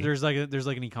economy. there's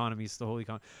like an economy. It's the whole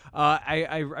economy.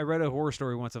 I read a horror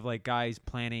story once of like guys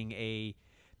planning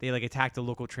they like attacked a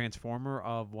local transformer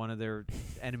of one of their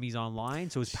enemies online,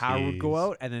 so his power would go Jeez.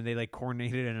 out, and then they like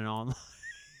coordinated in an online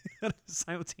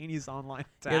simultaneous online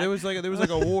attack. Yeah, there was like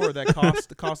a war that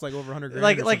cost like over 100 grand.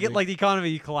 like or like something. like the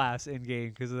economy collapsed in game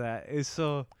because of that. It's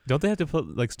so Don't they have to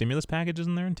put like stimulus packages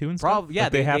in there too and stuff? probably yeah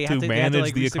Like, they have to they manage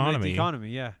like, the restimulate economy. The economy,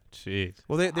 yeah. Jeez.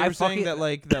 Well, they I were saying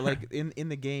fucking- that like in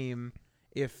the game,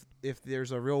 if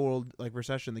there's a real world like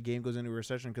recession, the game goes into a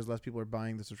recession because less people are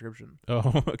buying the subscription.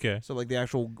 Oh, okay. So like the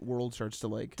actual world starts to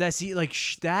like. That see like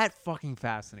that fucking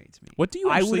fascinates me. What do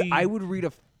you actually? I would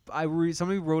read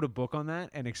somebody wrote a book on that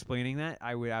and explaining that.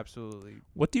 I would absolutely.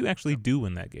 What do you actually do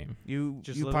in that game? You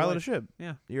Just you live a pilot a life. ship.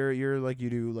 Yeah. You're like you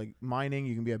do like mining.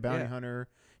 You can be a bounty Yeah. hunter.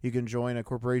 You can join a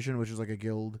corporation, which is like a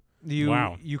guild.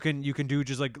 Wow. You can do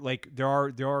just like there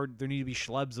need to be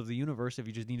schlubs of the universe if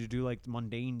you just need to do like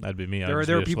mundane. That'd be me. There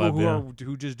are people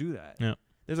who just do that. Yeah.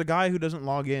 There's a guy who doesn't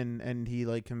log in and he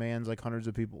like commands like hundreds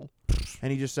of people,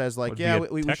 and he just says like, Would yeah, be a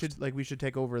we text? should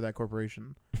take over that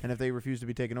corporation. And if they refuse to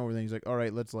be taken over, then he's like, all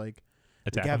right, let's like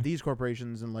Attack have them. these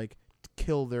corporations and like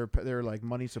kill their like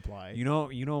money supply. You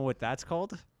know what that's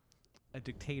called? A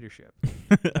dictatorship.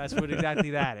 That's what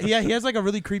exactly that is. Yeah, he has like a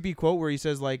really creepy quote where he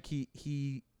says like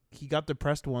he got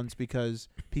depressed once because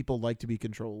people like to be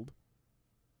controlled.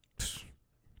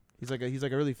 He's like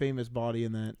a really famous body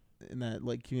in that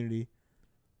like community.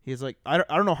 He's like I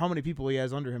don't know how many people he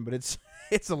has under him, but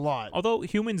it's a lot. Although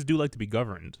humans do like to be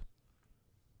governed,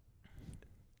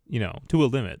 to a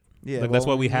limit. Yeah, Like that's why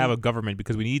well, we have he- a government,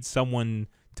 because we need someone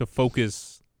to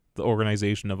focus the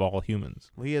organization of all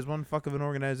humans. Well, he has one fuck of an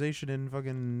organization in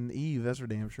fucking Eve. That's for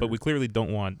damn sure. But we clearly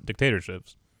don't want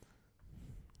dictatorships.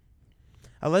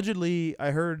 Allegedly,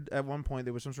 I heard at one point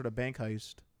there was some sort of bank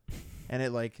heist, and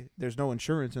it like there's no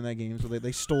insurance in that game, so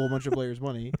they stole a bunch of players'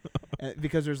 money,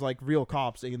 because there's like real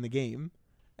cops in the game,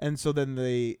 and so then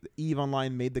the Eve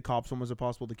Online made the cops almost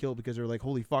impossible to kill because they're like,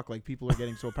 holy fuck, like people are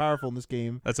getting so powerful in this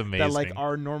game That's amazing. that like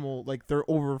our normal like they're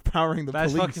overpowering the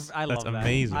That's police. fucking. I That's love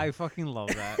amazing. that. I fucking love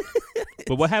that.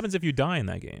 But what happens if you die in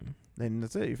that game? Then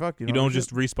that's it. You fucked. You don't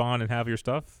just respawn and have your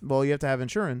stuff? Well, you have to have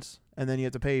insurance, and then you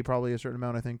have to pay probably a certain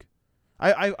amount. I think.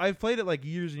 I've played it like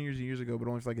years and years and years ago, but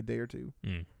only for like a day or two.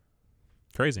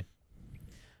 Crazy.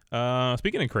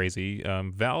 Speaking of crazy,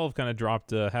 Valve kind of dropped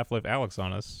Half-Life Alyx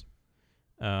on us.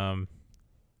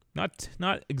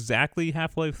 Not exactly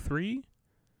Half-Life 3,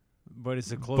 But it's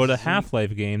the closest. but a thing-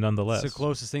 Half-Life game nonetheless. It's the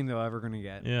closest thing they're ever gonna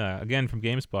get. Yeah, again from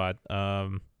GameSpot.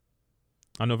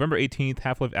 On November 18th,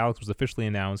 Half-Life Alyx was officially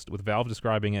announced, with Valve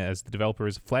describing it as the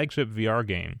developer's flagship VR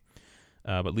game,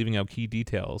 but leaving out key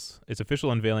details. Its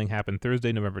official unveiling happened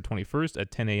Thursday, November 21st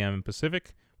at 10 a.m.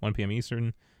 Pacific, 1 p.m.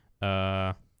 Eastern.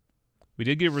 We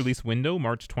did get a release window,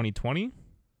 March 2020.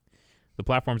 The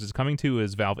platforms it's coming to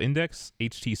is Valve Index,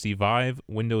 HTC Vive,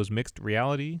 Windows Mixed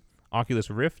Reality, Oculus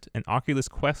Rift, and Oculus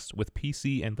Quest with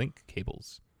PC and link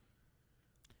cables.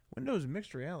 Windows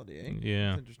mixed reality, eh? Yeah.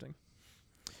 That's interesting.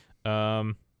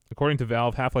 According to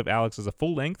Valve, Half-Life Alyx is a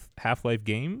full-length Half-Life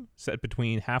game set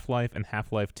between Half-Life and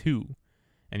Half-Life 2,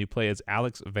 and you play as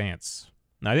Alyx Vance.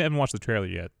 Now, I haven't watched the trailer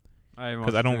yet,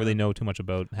 because I don't really know too much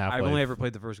about Half-Life. I've only ever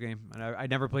played the first game, and I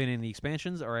never played any of the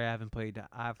expansions, or I haven't played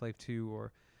Half-Life 2,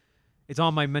 or it's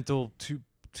on my mental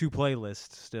to play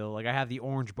list still. Like I have the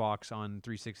orange box on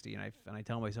 360, and I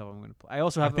tell myself I'm going to play. I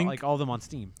also have think- like all of them on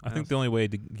Steam. I think the only way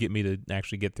to get me to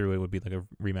actually get through it would be like a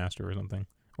remaster or something,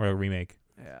 or a remake,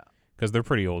 yeah, because they're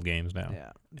pretty old games now.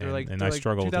 yeah. They're And- like and they're I like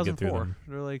struggle to get through 2004. them.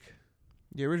 They're like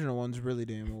The original one's really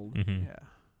damn old. Mm-hmm. yeah,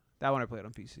 that one I played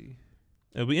on PC.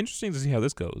 It'll be interesting to see how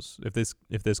this goes. If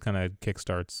this kind of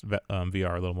kickstarts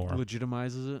VR a little more.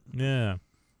 Legitimizes it, Yeah.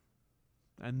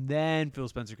 and then Phil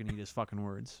Spencer can eat his fucking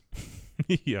words.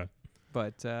 Yeah.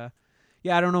 But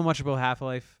yeah, I don't know much about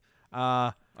Half-Life.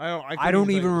 I I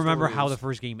don't even remember how the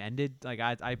first game ended. Like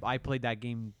I played that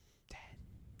game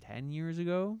 10 years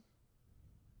ago,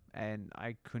 and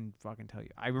I couldn't fucking tell you.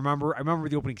 I remember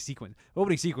the opening sequence. The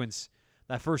opening sequence,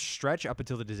 that first stretch up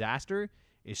until the disaster,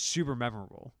 is super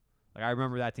memorable. Like I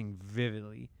remember that thing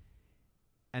vividly.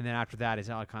 And then after that, it's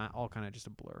all kind of just a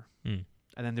blur. Mm.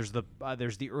 And then there's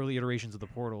the early iterations of the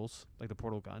portals, like the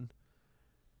portal gun.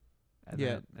 And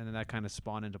Yeah. then that kind of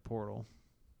spawned into Portal.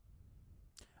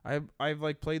 I've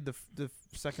like played the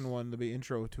second one, the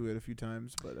intro to it a few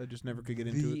times, but I just never could get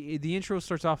into it. The intro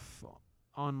starts off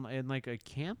in like a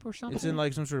camp or something. It's in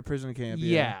like some sort of prison camp.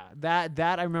 yeah,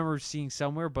 that I remember seeing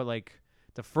somewhere, but like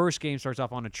the first game starts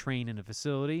off on a train in a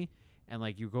facility, and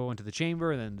like you go into the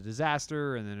chamber, and then the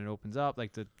disaster, and then it opens up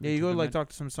like the Yeah, you go to tournament. talk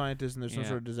to some scientists, and there's some Yeah.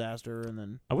 sort of disaster, and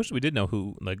then I wish we did know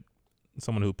who, like,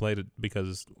 someone who played it,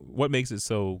 because what makes it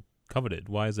so coveted?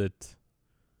 Why is it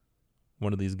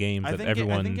one of these games that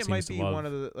everyone I think it seems might to be love? one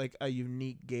of the a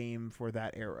unique game for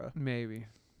that era. Maybe.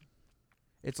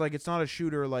 It's like it's not a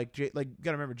shooter like you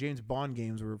gotta remember James Bond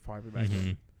games were popular back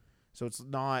then, so it's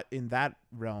not in that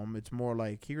realm. It's more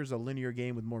like here's a linear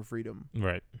game with more freedom.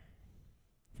 Right.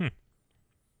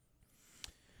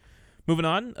 Moving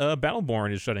on,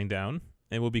 Battleborn is shutting down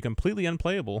and will be completely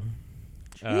unplayable.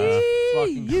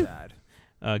 Fucking sad.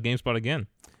 GameSpot again.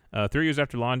 3 years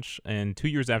after launch and 2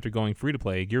 years after going free to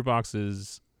play,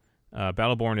 Gearbox's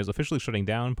Battleborn is officially shutting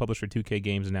down. Publisher 2K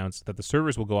Games announced that the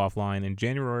servers will go offline in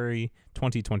January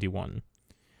 2021.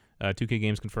 2K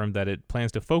Games confirmed that it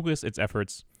plans to focus its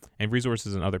efforts and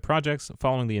resources on other projects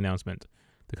following the announcement.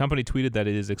 The company tweeted that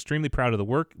it is extremely proud of the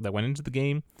work that went into the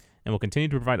game and will continue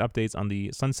to provide updates on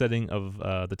the sunsetting of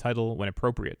the title when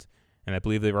appropriate. And I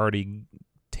believe they've already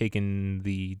taken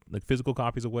the physical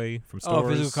copies away from stores. Oh,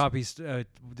 physical copies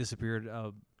disappeared.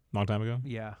 Long time ago,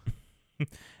 Yeah.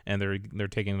 and they're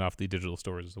taking it off the digital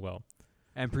stores as well.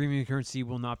 And premium currency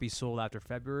will not be sold after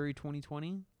February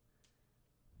 2020.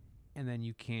 And then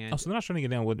you can't. Oh, so they're not shutting it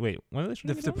down. Wait, when are they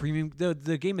shutting it the down? premium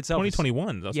the game itself.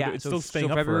 2021. Yeah, it's so, still staying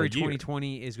so up February for a year.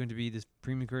 2020 is going to be this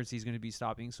premium currency is going to be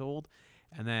stopping sold,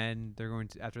 and then they're going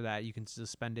to after that you can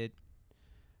suspend it.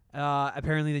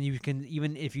 Apparently, then you can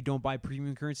even if you don't buy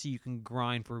premium currency, you can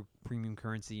grind for premium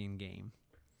currency in game,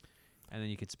 and then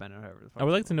you can spend it however the fuck. I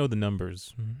would like to know the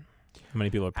numbers. How many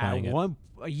people are playing it?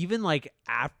 Even like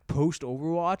at post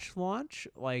Overwatch launch,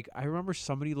 like I remember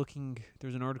somebody looking.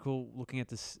 There's an article looking at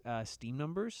this Steam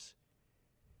numbers.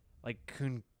 Like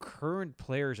concurrent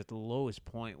players at the lowest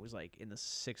point was like in the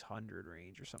 600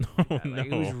 range or something. Like that. Like,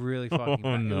 it was no. really fucking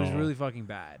bad. no. It was really fucking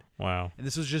bad. Wow. And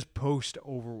this was just post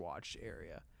Overwatch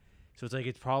area, so it's like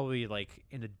it's probably like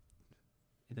in the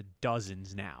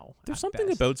dozens now. There's at something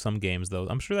best. about some games though.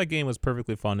 I'm sure that game was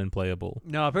perfectly fun and playable.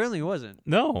 No, apparently it wasn't.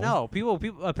 No. No, people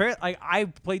apparently like I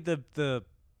played the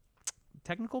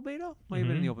technical beta, might have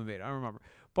been in the Mhm. open beta, I don't remember.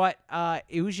 But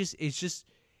it was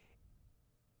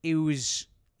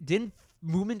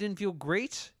movement didn't feel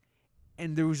great,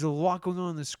 and there was a lot going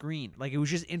on the screen. Like it was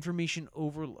just information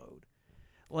overload.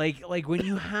 Like when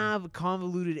you have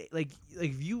convoluted like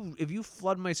if you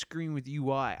flood my screen with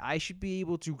UI, I should be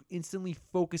able to instantly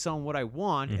focus on what I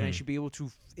want, and I Mhm. should be able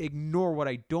to ignore what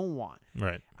I don't want.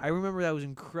 Right. I remember that was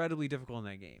incredibly difficult in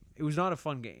that game. It was not a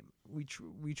fun game.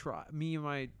 We tried. Me and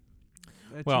my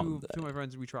Well, two of my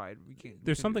friends. We tried.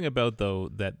 There's something about though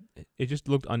that it just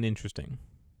looked uninteresting.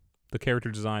 The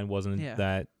character design wasn't Yeah.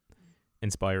 that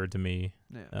inspired to me.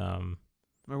 Yeah.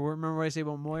 Remember what I say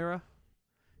about Moira?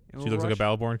 in She looks like a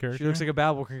Overwatch? Battleborn character. She looks like a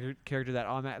Battleborn character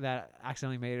that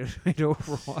accidentally made it into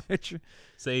Overwatch.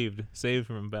 saved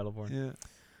from Battleborn. Yeah.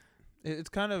 It's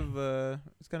kind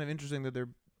of interesting that they're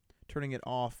turning it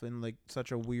off in like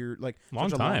such a weird Long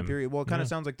such a long time. period. Well, it kind Yeah. of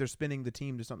sounds like they're spinning the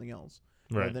team to something else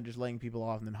rather Right. than just laying people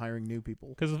off and then hiring new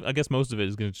people. Because I guess most of it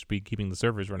is going to be keeping the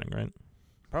servers running, right?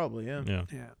 Probably, yeah. Yeah.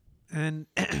 Yeah. And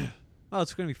well,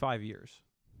 it's going to be 5 years.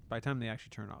 By the time they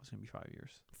actually turn off, it's going to be 5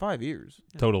 years. 5 years.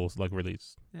 Yeah. Total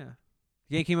release. Yeah.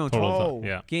 The game came out. Total. Oh.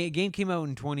 Yeah. Game came out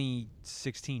in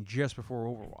 2016, just before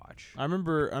Overwatch. I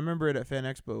remember it at Fan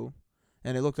Expo,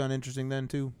 and it looked uninteresting then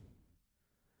too.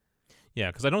 Yeah,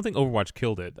 because I don't think Overwatch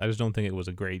killed it. I just don't think it was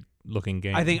a great looking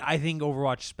game. I think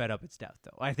Overwatch sped up its death,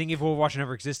 though. I think if Overwatch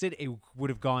never existed, it would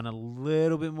have gone a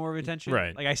little bit more of attention.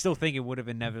 Right. Like I still think it would have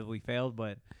inevitably failed,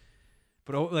 but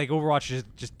like Overwatch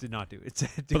just did not do it.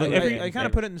 But, like, I kind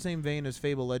of put it in the same vein as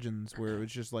Fable Legends, where it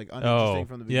was just like uninteresting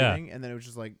from the yeah. beginning, and then it was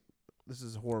just like, this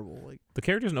is horrible. Like, the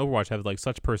characters in Overwatch have like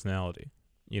such personality,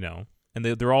 and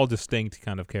they're all distinct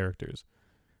kind of characters.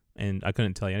 And I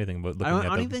couldn't tell you anything about looking I at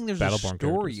don't the even think there's Battleborn a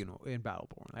story, characters. in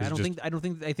Battleborn. Is it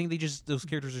I think they just those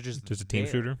characters are just Just a team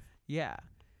there. shooter. Yeah,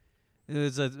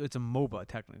 it's a MOBA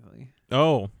technically.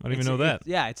 Oh, I didn't even know that.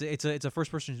 Yeah, it's a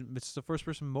first person. It's a first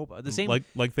person MOBA. The same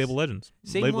like Fable Legends.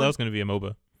 same Fable one- was going to be a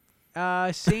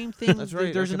MOBA. Same thing. That's right,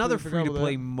 I There's another free completely to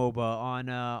play forgot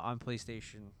MOBA on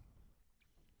PlayStation.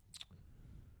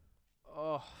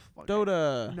 Oh, fuck it.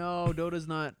 Dota. No, Dota's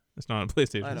not. It's not on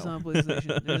PlayStation. I It's know. not on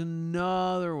PlayStation. There's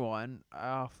another one.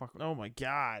 Oh fuck. Oh my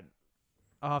god.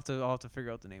 I'll have to figure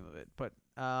out the name of it. But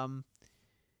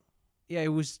yeah, it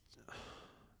was.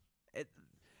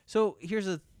 So here's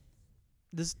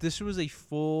this was a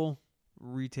full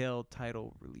retail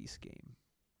title release game.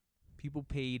 People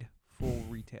paid full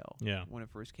retail Yeah. when it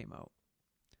first came out,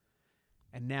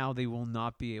 and now they will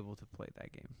not be able to play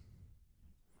that game.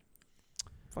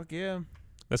 Fuck yeah.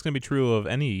 That's going to be true of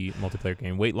any multiplayer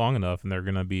game. Wait long enough, and they're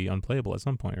going to be unplayable at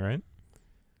some point, right?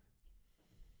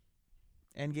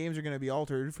 And games are going to be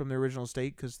altered from their original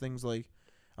state because things like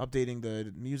updating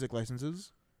the music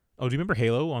licenses. Oh, do you remember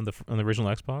Halo on the original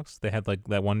Xbox? They had like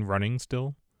that one running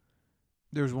still.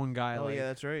 There's one guy. Oh like, yeah,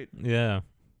 that's right. Yeah,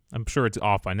 I'm sure it's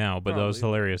off by now, but that was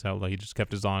Probably. hilarious how like he just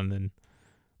kept his on, and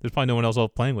there's probably no one else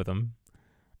playing with him.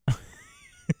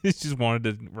 He just wanted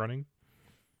it running.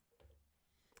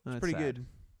 That's Pretty sad. good.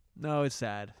 No, it's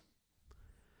sad.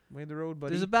 Way the road,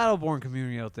 buddy. There's a Battleborn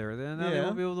community out there. Then now they Yeah.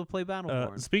 won't be able to play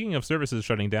Battleborn. Speaking of services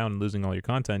shutting down and losing all your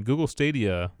content, Google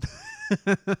Stadia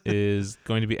is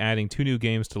going to be adding 2 new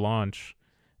games to launch.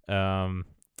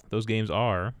 Those games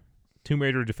are Tomb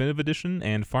Raider Definitive Edition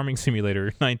and Farming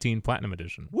Simulator 19 Platinum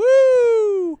Edition.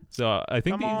 Woo! So I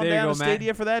think Come on there you down go, to Matt.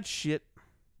 Stadia for that shit.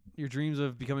 Your dreams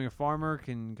of becoming a farmer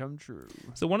can come true.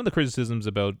 so. One of the criticisms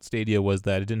about Stadia was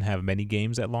that it didn't have many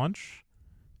games at launch,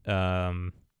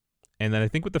 and then I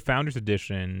think with the Founders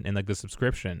Edition and like the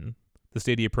subscription, the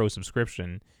Stadia Pro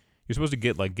subscription, you're supposed to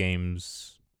get like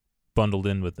games bundled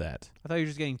in with that. I thought you were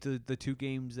just getting the 2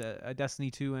 games, Destiny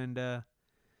 2 and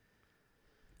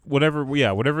Whatever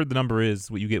the number is,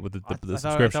 what you get with the I thought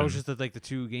subscription. it was just the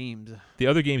 2 games. The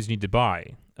other games you need to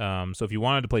buy. So if you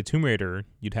wanted to play Tomb Raider,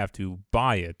 you'd have to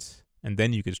buy it, and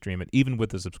then you could stream it, even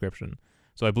with the subscription.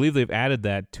 So I believe they've added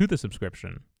that to the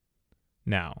subscription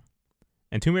now.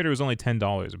 And Tomb Raider was only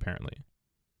 $10 apparently.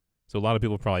 So a lot of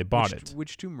people probably bought it.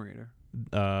 Which Tomb Raider?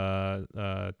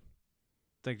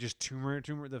 Like just Tomb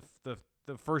Raider,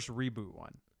 the first reboot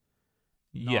one.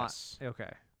 Yes. Okay.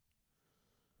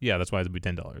 Yeah, that's why it'd be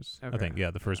 $10. I Okay. think. Yeah,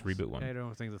 the first reboot one. I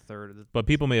don't think the third. But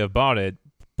people may have bought it,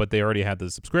 but they already had the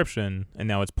subscription, and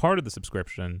now it's part of the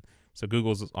subscription. So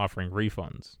Google's offering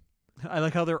refunds. I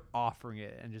like how they're offering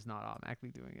it and just not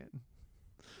automatically doing it.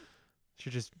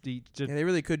 Should just be Yeah, they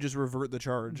really could just revert the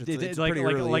charge. It's like pretty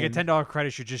early like a in. $10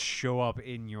 credit should just show up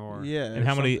in your Yeah. And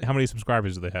how many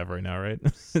subscribers do they have right now, right?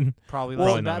 probably Well,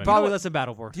 less not than many. probably less than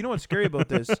Battleborn. Do you know what's scary about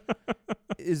this?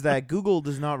 Is that Google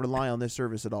does not rely on this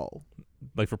service at all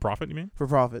Like for profit, you mean? for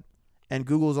profit, and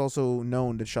Google is also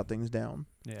known to shut things down.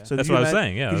 Yeah. So That's could what I you was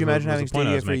saying. Yeah. Could you that imagine was having the point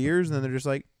I Stadia was for making. years and then they're just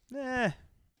like, shut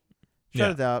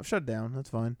Yeah. it down, shut it down. That's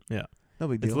fine. Yeah. No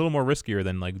big It's deal. a little more riskier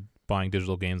than like buying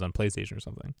digital games on PlayStation or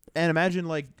something. And imagine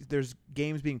like there's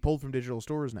games being pulled from digital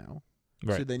stores now.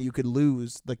 Right. So then you could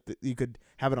lose you could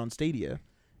have it on Stadia.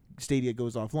 Stadia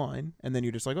goes offline, and then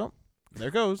you're just like, oh, there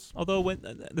it goes. Although when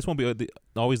this won't be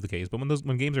always the case, but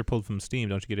when games are pulled from Steam,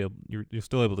 don't you you're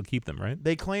still able to keep them, right?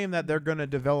 They claim that they're gonna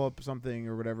develop something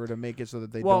or whatever to make it so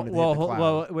that they well, don't hit the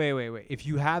cloud. wait. If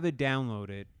you have it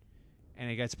downloaded and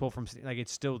it gets pulled from Steam, like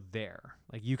it's still there.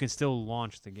 Like you can still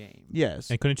launch the game. Yes.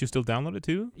 And couldn't you still download it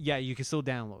too? Yeah, you can still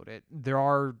download it. There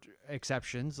are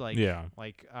exceptions, like Yeah.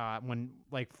 when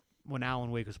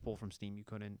Alan Wake was pulled from Steam, you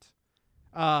couldn't.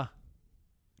 No,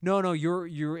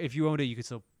 you're if you owned it, you could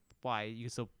still buy it. You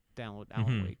could still download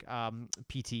Alan Mhm. Wake.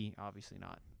 PT obviously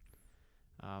not.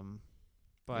 Yeah,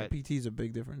 But PT is a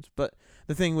big difference. But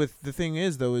the thing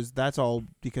is though is that's all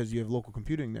because you have local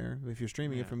computing there. If you're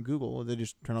streaming Yeah. it from Google, they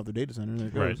just turn off the data center and there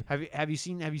it Right. goes. have you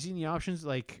seen the options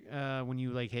like when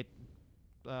you like hit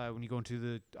when you go into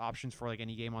the options for like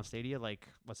any game on Stadia, like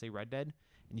let's say Red Dead,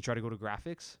 and you try to go to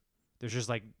graphics, there's just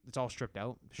like it's all stripped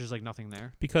out. There's just like nothing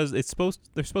there. Because they're supposed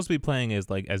to be playing as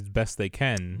best they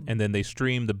can, and then they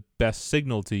stream the best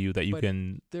signal to you that you But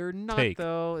can. They're not Take.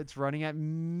 though. It's running at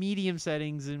medium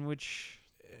settings, in which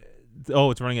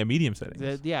Oh, it's running at medium settings.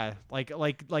 Destiny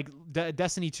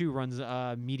 2 runs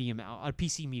medium a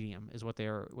PC medium is what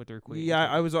they're equating. Yeah,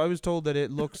 to. I was told that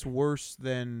it looks worse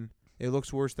than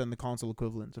the console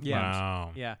equivalent. Of Yeah.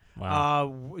 Wow. Yeah.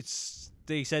 Wow.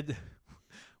 They said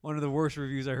one of the worst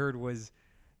reviews I heard was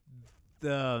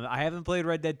I haven't played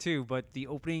Red Dead 2, but the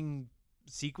opening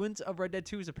sequence of Red Dead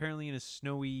 2 is apparently in a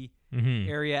snowy Mm-hmm.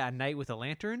 area at night with a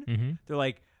lantern. Mm-hmm. They're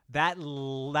like that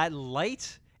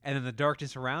light and then the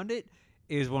darkness around it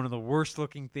is one of the worst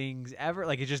looking things ever.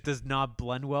 Like it just does not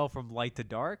blend well from light to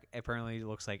dark. Apparently it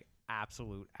looks like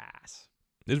absolute ass.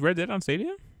 Is Red Dead on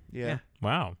Stadia? Yeah.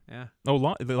 Wow. Yeah.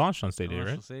 Oh, they launched on Stadia,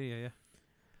 Commercial right? Stadia, yeah.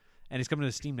 And it's coming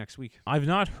to Steam next week. I've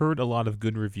not heard a lot of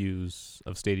good reviews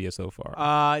of Stadia so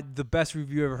far. The best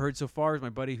review I've ever heard so far is my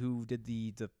buddy who did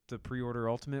the pre-order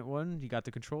Ultimate one. He got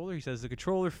the controller. He says the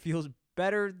controller feels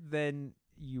better than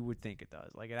you would think it does.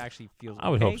 Like it actually feels. I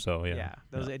would okay. hope so. Yeah.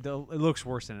 It looks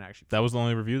worse than it actually. That was the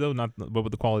only review though. Not what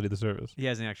with the quality of the service. He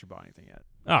hasn't actually bought anything yet.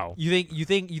 Oh. You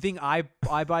think I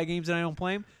buy games and I don't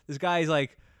play them? This guy's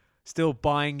like still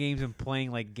buying games and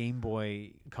playing like Game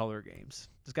Boy Color games.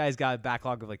 This guy's got a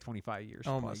backlog of like 25 years.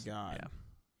 Oh plus. my god.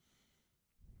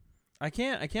 Yeah. I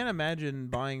can't imagine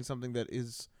buying something that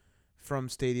is from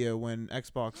Stadia when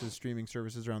Xbox is streaming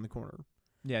services around the corner.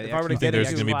 Yeah, If I were to You get think it, there's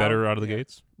going to be better out of the Yeah.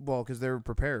 gates? Well, because they're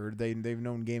prepared. They've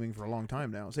known gaming for a long time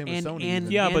now. Same with And- Sony. and-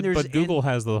 even. Yeah, there's- but Google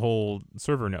has the whole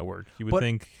server network. You would But-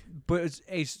 think. But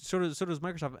so does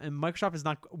Microsoft, and Microsoft is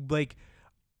not like.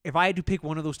 If I had to pick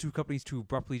one of those two companies to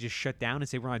abruptly just shut down and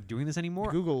say we're not doing this anymore,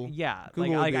 Google. yeah,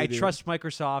 Google would like be I the- trust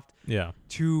Microsoft Yeah.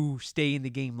 to stay in the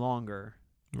game longer.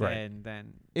 Right.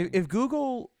 Than If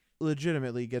Google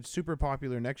legitimately gets super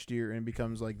popular next year and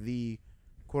becomes like the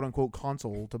quote unquote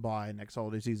console to buy next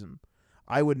holiday season,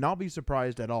 I would not be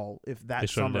surprised at all if that They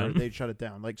shut it summer down. they'd shut it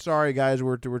down. Like, sorry guys,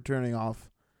 we're turning off.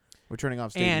 We're turning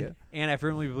off Stadia. And I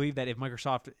firmly believe that if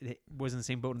Microsoft was in the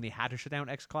same boat and they had to shut down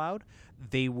xCloud,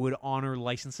 they would honor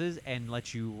licenses and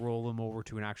let you roll them over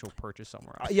to an actual purchase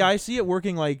somewhere else. Yeah, I see it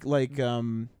working like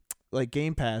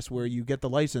Game Pass, where you get the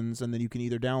license and then you can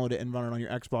either download it and run it on your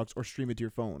Xbox or stream it to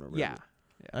your phone. Or whatever. Yeah.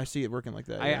 I see it working like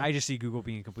that. I just see Google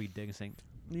being a complete dick and saying,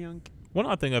 One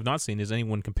odd thing I've not seen is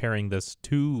anyone comparing this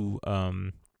to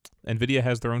NVIDIA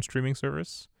has their own streaming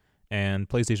service, and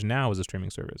PlayStation Now is a streaming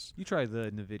service. you tried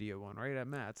the NVIDIA one, right? At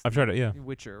Matt's. I've tried it, yeah.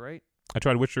 Witcher, right? I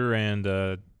tried Witcher and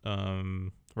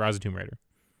Rise of Tomb Raider.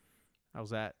 How's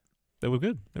that? That was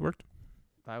good. It worked.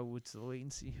 What's the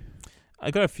latency? I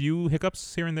got a few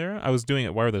hiccups here and there. I was doing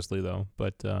it wirelessly, though,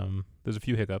 but there's a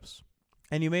few hiccups.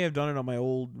 And you may have done it on my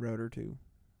old router too.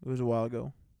 It was a while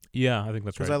ago. Yeah, I think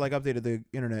that's Because right. I like updated the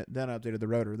internet, then I updated the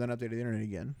router, then updated the internet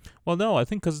again. Well, no, I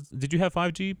think because did you have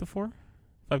 5G before?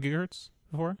 5 gigahertz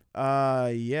before?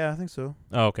 Yeah, I think so.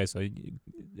 Oh, okay. So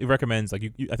it recommends like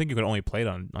I think you can only play it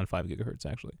on 5 gigahertz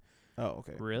actually. Oh,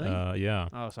 okay. Really? Yeah.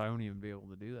 Oh, so I won't even be able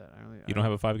to do that. You don't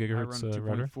have a 5 I gigahertz run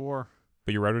router, 2.4.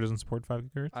 but your router doesn't support 5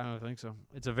 gigahertz. I don't think so.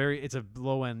 It's a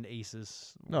low end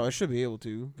Asus. No, it should be able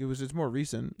to. It's more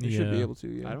recent. It should be Yeah. able to.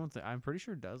 Yeah. I don't think. I'm pretty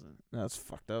sure it doesn't. No, that's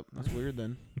fucked up. That's weird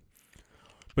then.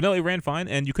 But no, it ran fine,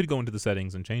 and you could go into the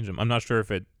settings and change them. I'm not sure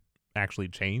if it actually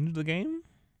changed the game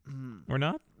or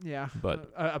not. Yeah,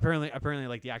 But- apparently,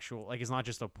 like the actual, like it's not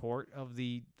just a port of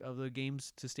the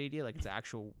games to Stadia. Like it's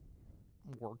actual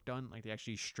work done. Like they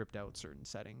actually stripped out certain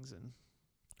settings and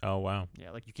Oh wow,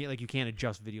 yeah, like you can't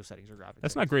adjust video settings or graphics.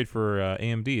 that's not great for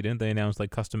AMD. Didn't they announce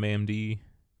like custom AMD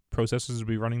processors would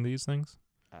be running these things?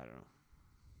 I don't know.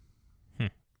 Hmm.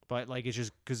 But like it's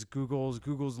just because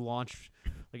Google's launch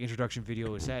like introduction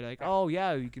video is said like, oh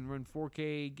yeah, you can run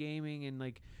 4K gaming, and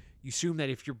like you assume that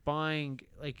if you're buying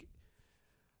like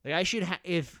I should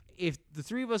if the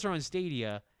three of us are on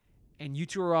Stadia and you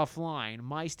two are offline,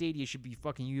 my Stadia should be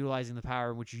fucking utilizing the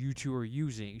power which you two are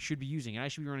should be using, and I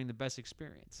should be running the best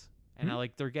experience. And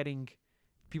Hmm.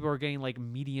 people are getting like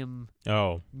medium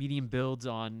builds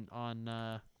on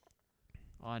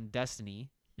Destiny.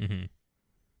 Mm-hmm.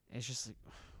 It's just like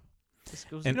this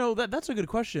goes. And- That's a good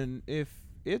question. If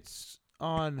it's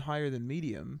on higher than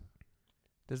medium,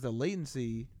 does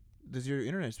your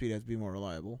internet speed have to be more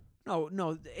reliable?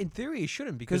 No. In theory, it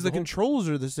shouldn't Because the controls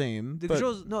are the same. the but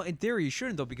controls. No, in theory, it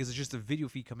shouldn't though because it's just the video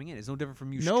feed coming in. It's no different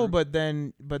from you. no, but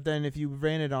then if you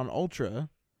ran it on ultra,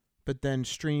 but then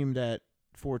streamed at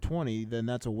 420, then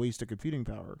that's a waste of computing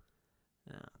power.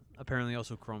 Yeah. Apparently,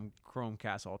 also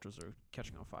Chromecast Ultras are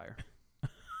catching on fire.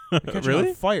 Catching Really?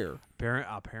 on fire.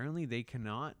 Apparently, they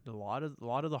cannot. A lot of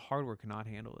the hardware cannot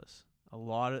handle this.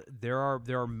 There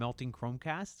are melting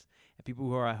Chromecasts, and people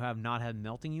who have not had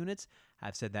melting units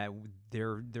have said that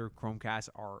their Chromecasts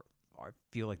are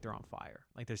feel like they're on fire.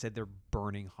 Like they said, they're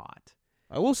burning hot.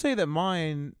 I will say that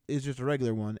mine is just a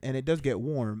regular one, and it does get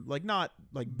warm. Like not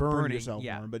like burn Burning, yourself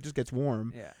yeah. warm, but it just gets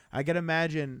warm. Yeah. I can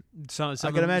imagine. Some I of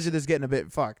can them- imagine this getting a bit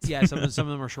fucked. Yeah, some of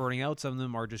them are shorting out. Some of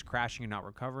them are just crashing and not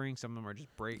recovering. Some of them are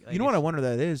just break. You know what I wonder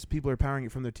that is? People are powering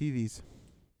it from their TVs.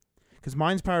 Because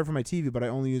mine's powered from my TV, but I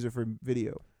only use it for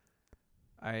video.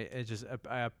 I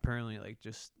apparently like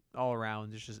just all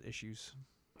around there's just issues.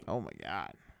 Oh my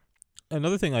god.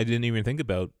 Another thing I didn't even think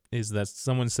about is that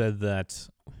someone said that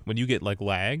when you get like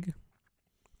lag,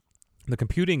 the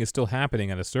computing is still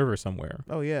happening at a server somewhere.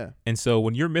 Oh yeah. And so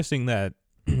when you're missing that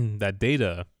that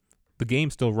data, the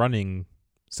game's still running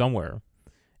somewhere.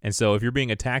 And so if you're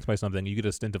being attacked by something, you get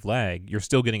a stint of lag, you're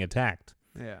still getting attacked.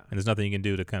 Yeah. And there's nothing you can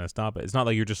do to kind of stop it. It's not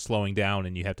like you're just slowing down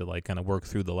and you have to like kind of work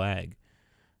through the lag.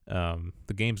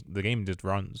 The game just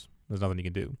runs. There's nothing you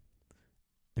can do.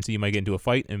 And so you might get into a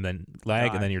fight and then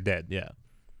lag and then you're dead. Yeah.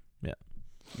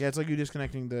 Yeah, it's like you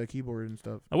disconnecting the keyboard and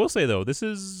stuff. I will say though, this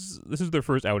is their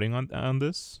first outing on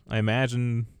this. I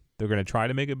imagine they're going to try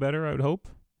to make it better, I would hope.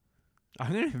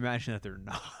 I'm gonna imagine that they're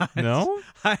not. No?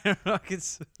 I don't know.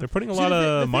 It's They're putting a See, lot the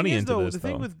of thing money is, into though, this the though.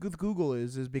 thing with Google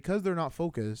is because they're not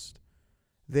focused,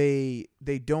 they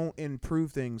don't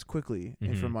improve things quickly,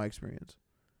 and from my experience.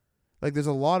 Like, there's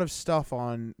a lot of stuff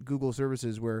on Google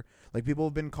services where, like, people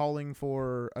have been calling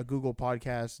for a Google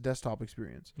Podcast desktop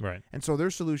experience. Right. And so their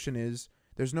solution is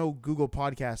there's no Google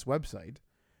Podcast website.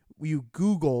 You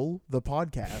Google the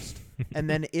podcast, and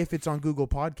then if it's on Google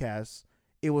Podcasts,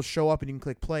 it will show up and you can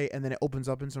click play, and then it opens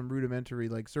up in some rudimentary,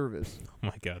 like, service. Oh,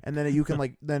 my God. And then you can,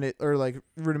 like, like,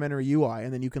 rudimentary UI,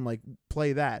 and then you can, like,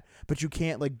 play that. But you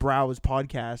can't, like, browse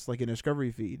podcasts, like, in a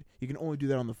Discovery feed. You can only do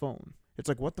that on the phone. It's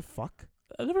like, what the fuck?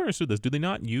 I've never understood this. Do they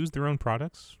not use their own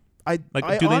products? I Do they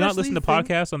not honestly listen to think-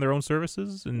 podcasts on their own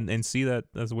services and see that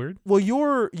that's weird? Well,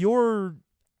 your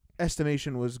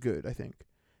estimation was good, I think.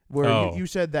 Where Oh. you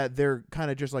said that they're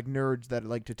kind of just like nerds that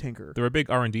like to tinker. They're a big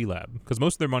R&D lab because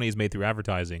most of their money is made through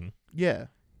advertising. Yeah.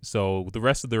 So the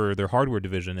rest of their hardware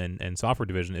division and software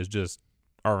division is just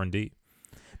R&D.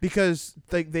 Because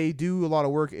they do a lot of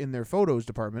work in their photos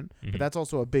department, but that's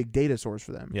also a big data source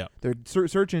for them. Yeah. Their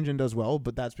search engine does well,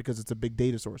 but that's because it's a big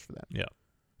data source for them. Yeah.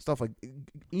 Stuff like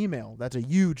email, that's a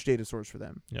huge data source for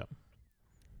them. Yeah.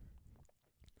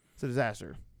 It's a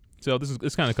disaster. So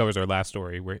this kind of covers our last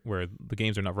story where the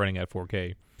games are not running at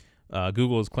 4K.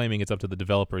 Google is claiming it's up to the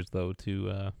developers though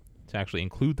to actually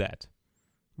include that.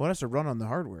 Well, it has to run on the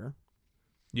hardware.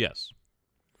 Yes.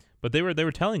 But they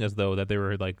were telling us though that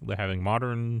they're having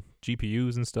modern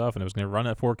GPUs and stuff, and it was going to run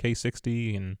at 4K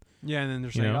 60, and Yeah, and then they're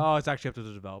You saying, know? "Oh, it's actually up to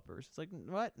the developers." It's like,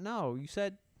 what? No, you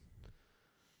said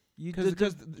you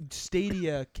Because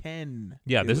Stadia can.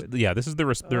 yeah, do this is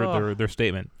their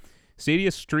statement.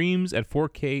 Stadia streams at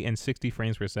 4K and 60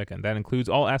 frames per second. That includes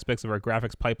all aspects of our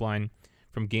graphics pipeline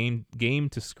from game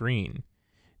to screen.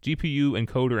 GPU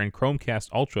encoder and Chromecast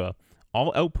Ultra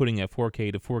all outputting at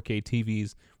 4K to 4K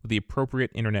TVs with the appropriate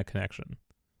internet connection.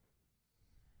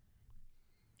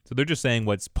 So they're just saying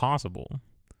what's possible.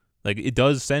 Like, it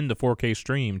does send a 4K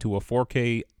stream to a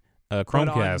 4K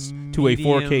Chromecast to a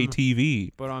 4K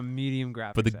TV, but on medium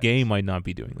graphics. but the game might not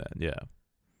be doing that. Yeah.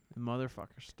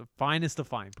 Motherfuckers, the finest of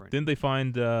fine print. Didn't they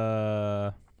find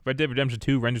Red Dead Redemption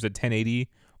 2 renders at 1080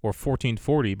 or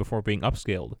 1440 before being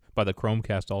upscaled by the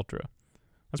Chromecast Ultra?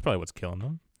 That's probably what's killing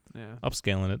them. Yeah,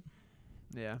 Upscaling it.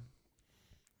 yeah.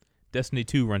 Destiny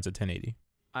 2 runs at 1080.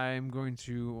 I'm going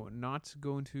to not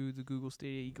go into the Google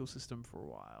Stadia ecosystem for a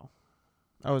while.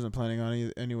 I wasn't planning on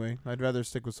it anyway. I'd rather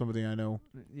stick with somebody I know.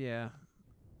 Yeah,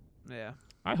 yeah.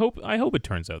 I hope it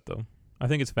turns out though. I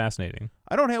think it's fascinating.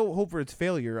 I don't hope for its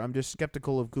failure. I'm just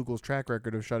skeptical of Google's track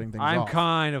record of shutting things I'm off.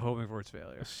 kind of hoping for its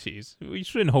failure. Jeez, we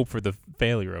shouldn't hope for the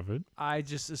failure of it. I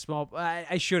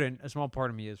shouldn't. A small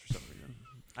part of me is for some reason.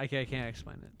 I can't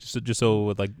explain it. Just so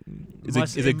like, is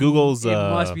Must- it Google's? It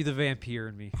must be the vampire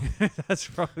in me. That's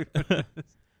probably what it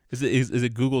is. Is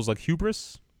it Google's like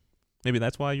hubris? Maybe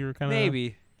that's why you're kind of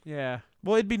Maybe. Yeah.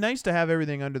 Well, it'd be nice to have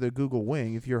everything under the Google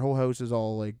wing. If your whole house is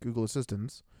all like Google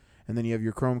Assistants, and then you have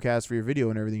your Chromecast for your video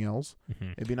and everything else,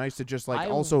 it'd be nice to just like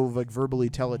also like verbally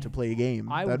tell it to play a game.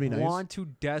 I That'd be nice. want to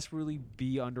desperately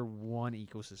be under one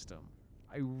ecosystem.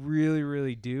 I really,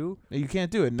 really do. You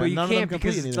can't do it. But you None can't of them complete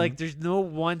because it's anything. like there's no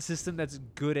one system that's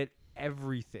good at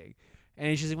everything. And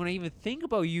it's just like, when I even think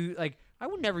about you, like, I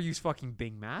would never use fucking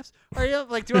Bing Maps. Or, you know,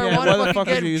 like, do I Yeah, want why to the fucking fuck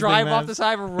would get you use drive Bing off Maps? the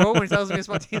side of a road when it tells me it's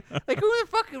about to, like, who in the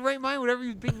fucking right mind would ever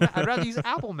use Bing Maps? I'd rather use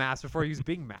Apple Maps before I use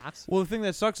Bing Maps. Well, the thing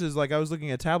that sucks is like I was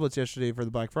looking at tablets yesterday for the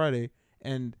Black Friday,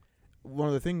 and one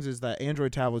of the things is that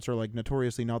Android tablets are like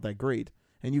notoriously not that great,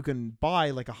 and you can buy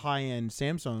like a high-end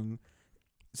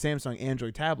Samsung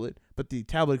Android tablet, but the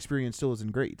tablet experience still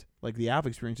isn't great. Like the app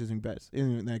experience isn't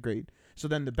that great. So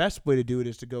then the best way to do it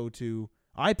is to go to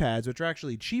iPads, which are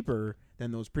actually cheaper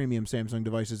than those premium Samsung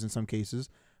devices in some cases,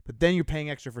 but then you're paying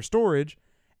extra for storage,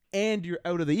 and you're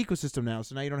out of the ecosystem now,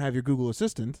 so now you don't have your Google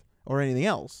Assistant or anything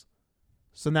else.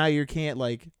 So now you can't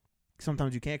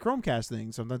sometimes you can't Chromecast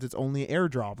things. Sometimes it's only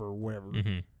AirDrop or whatever,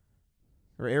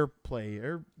 or AirPlay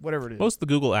or whatever it is. Most of the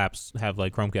Google apps have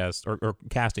like Chromecast or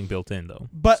casting built in though.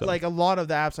 But So- like a lot of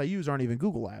the apps I use aren't even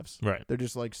Google apps. right. They're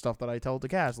just like stuff that I tell it to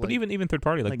cast. But like, even third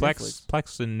party like, like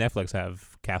Plex and Netflix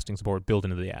have casting support built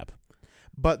into the app.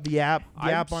 but the app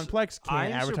I'm on Plex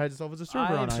I'm can't advertise itself as a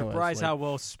server I'm on iOS. surprised Like, how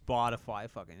well Spotify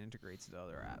fucking integrates to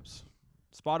other apps.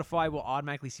 Spotify will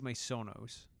automatically see my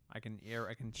Sonos. I can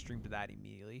stream to that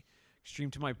immediately.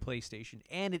 Stream to my PlayStation,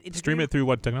 and it Stream it through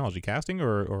what technology? Casting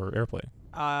or AirPlay?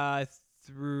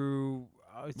 through.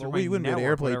 well, my you wouldn't be able to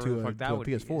network, AirPlay whatever the to fuck that a would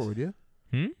be. PS4, would you?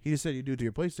 He just said you do it to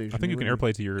your PlayStation. I think you can wouldn't.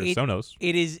 AirPlay to your Sonos.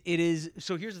 It is.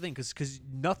 So here's the thing, because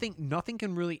nothing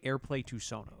can really AirPlay to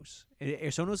Sonos.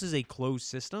 Sonos is a closed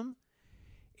system.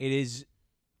 It is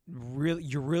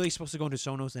you're really supposed to go into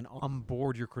Sonos and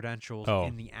onboard your credentials Oh.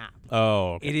 in the app.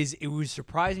 Oh, okay. It was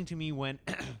surprising to me when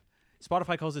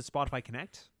Spotify calls it Spotify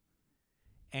Connect,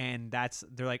 and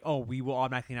they're like, oh, we will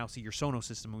automatically now see your Sonos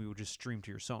system, and we will just stream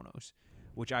to your Sonos,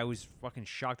 which I was fucking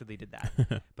shocked that they did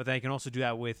that. But then I can also do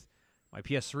that with my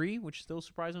PS3, which still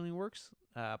surprisingly works,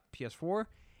 PS4,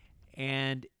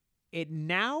 and it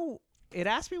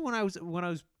asked me when I was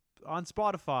on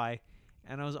Spotify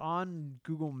and I was on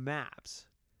Google Maps.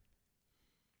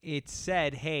 It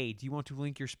said, "Hey, do you want to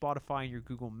link your Spotify and your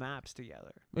Google Maps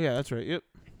together?" Yeah, that's right. Yep.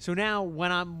 So now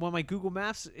when my Google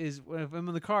Maps when I'm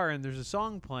in the car and there's a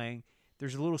song playing,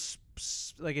 there's a little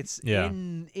like it's Yeah.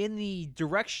 in the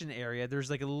direction area. There's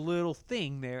like a little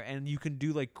thing there, and you can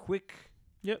do like quick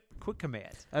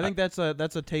commands. I think that's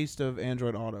a taste of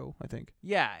Android Auto. I think.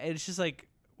 Yeah, and it's just like,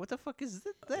 what the fuck is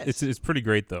this? It's pretty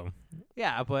great though.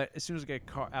 Yeah, but as soon as I get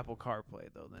Apple CarPlay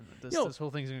though, then this whole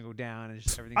thing's gonna go down, and it's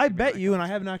just everything. I bet you, and I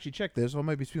haven't actually checked this, so I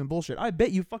might be spewing bullshit. I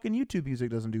bet you fucking YouTube Music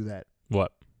doesn't do that.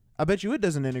 What? I bet you it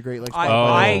doesn't integrate like I-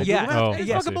 Spotify. Oh. yeah. Oh, It's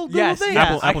I fucking see. Google Yes, thing. yes,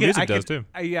 Apple I can- Music I does can- too.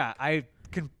 I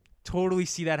can totally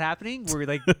see that happening. Where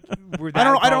like, where I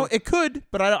don't know. that I don't. It could,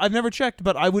 but I've never checked.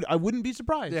 But I wouldn't be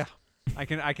surprised. Yeah, I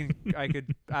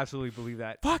could absolutely believe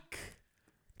that. Fuck.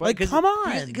 But Like, come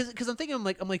on. because I'm thinking, I'm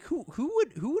like, who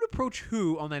would approach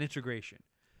who on that integration?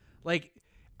 Like,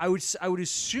 I would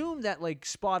assume that like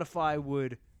Spotify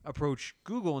would approach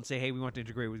Google and say, hey, we want to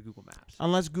integrate with Google Maps.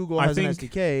 Unless Google I has an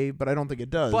think- SDK, but I don't think it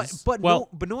does. But Well-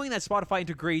 knowing that Spotify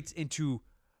integrates into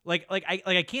I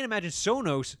can't imagine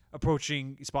Sonos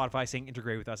approaching Spotify saying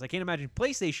integrate with us. I can't imagine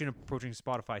PlayStation approaching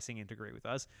Spotify saying integrate with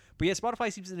us. But yet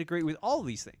Spotify seems to integrate with all of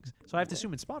these things. So I have to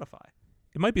assume it's Spotify.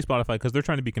 It might be Spotify because they're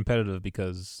trying to be competitive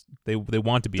because they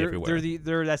want to be everywhere.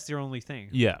 That's their only thing.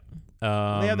 Yeah. they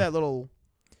have that little.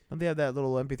 Don't they have that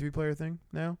little MP3 player thing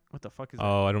now? What the fuck is that?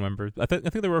 Oh, I don't remember. I think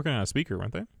they were working on a speaker,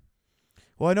 weren't they?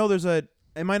 Well, I know there's a.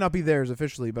 It might not be theirs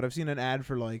officially, but I've seen an ad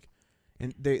for like,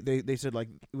 and they said like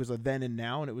it was a then and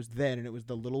now, and it was then, and it was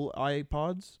the little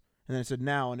iPods, and then it said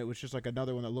now, and it was just like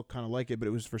another one that looked kind of like it, but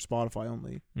it was for Spotify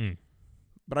only. Hmm.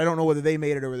 But I don't know whether they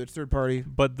made it or whether it's third party.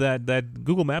 But that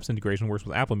Google Maps integration works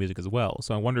with Apple Music as well.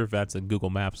 So I wonder if that's a Google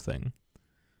Maps thing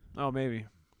Oh, maybe.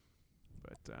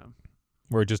 But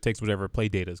where it just takes whatever play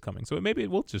data is coming. So maybe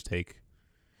it will just take.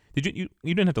 Did you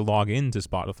didn't have to log into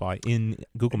Spotify in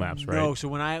Google Maps, right? No, so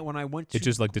when I went to It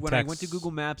just, like, when I went to detects-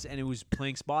 Google Maps and it was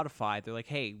playing Spotify, they're like,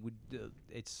 "Hey,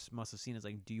 must have seen it's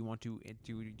like, do you want to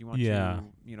Yeah. to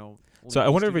you know?" So link I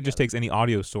these wonder two if it just together?" takes any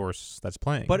audio source that's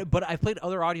playing. But I played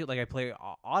other audio, like I play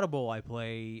Audible, I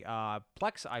play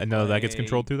Plex. I know that gets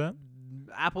controlled through that.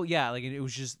 Apple, yeah, like it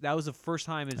was just that was the first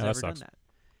time it's Oh, that ever done sucks. that.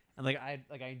 And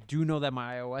I do know that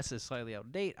my iOS is slightly out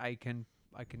of date. I can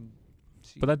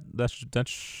see. But that's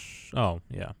oh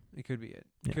yeah. It could be it.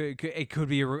 Yeah. It could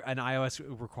be an iOS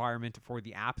requirement for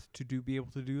the app to be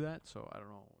able to do that. So I don't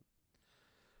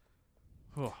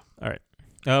know.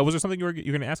 Was there something you're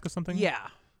going to ask us something? Yeah,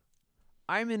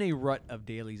 I'm in a rut of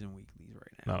dailies and weeklies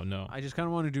right now. No, no, I just kind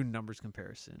of want to do numbers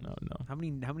comparison. no. How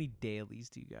many dailies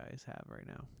do you guys have right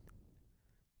now?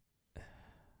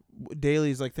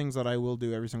 Dailies like things that I will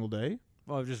do every single day.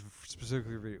 Well, just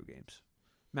specifically video games.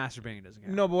 Masturbating doesn't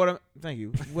count. No, but thank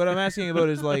you. What I'm asking about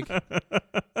is like,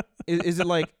 is it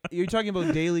like you're talking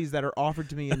about dailies that are offered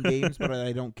to me in games but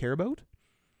I don't care about,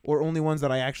 or only ones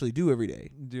that I actually do every day?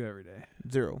 Do every day.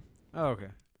 0. Oh, okay.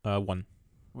 1.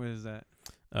 What is that?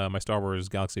 My Star Wars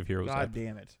Galaxy of Heroes God app.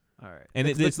 damn it! All right. And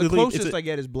it's it's the literally- closest it's, I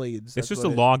get is Blades. it's That's just a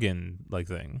about login like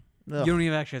thing. it. Ugh. You don't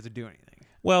even actually have to do anything.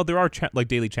 Well, there are like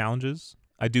daily challenges.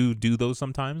 I do those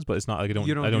sometimes, but it's not like I don't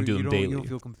do them daily. You don't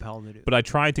feel compelled to do. But I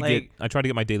try to Like-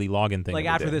 get my daily login thing. like every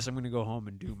after day. this, I'm going to go home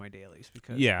and do my dailies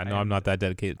because Yeah, no, I'm not that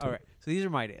dedicated to All right. it. So these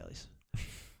are my dailies.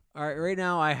 All right. Right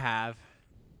now I have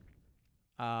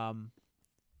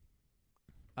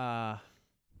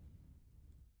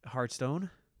Hearthstone.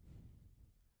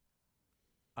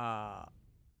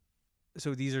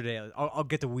 So these are daily. I'll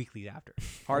get the weeklies after.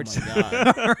 Hearthstone,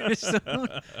 God. Hearthstone,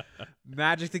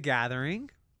 Magic the Gathering,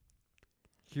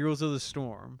 Heroes of the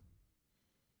Storm,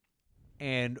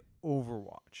 and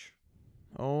Overwatch.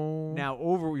 Oh, Now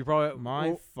you probably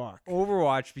my fuck.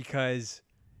 Overwatch because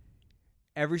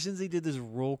ever since they did this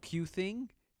roll queue thing,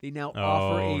 they now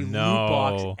offer a loot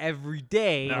box no. every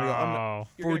day No.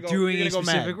 for doing a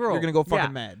specific role. You're gonna go fucking Yeah.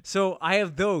 mad. So I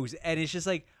have those, and it's just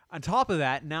like on top of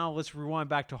that. Now let's rewind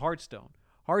back to Hearthstone.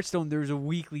 Hearthstone, there's a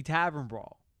weekly tavern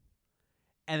brawl,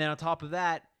 and then on top of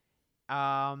that,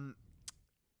 Magic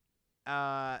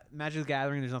the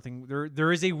Gathering. There's nothing.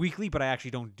 There is a weekly, but I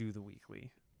actually don't do the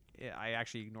weekly. I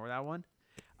actually ignore that one.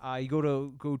 You go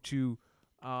to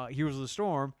Heroes of the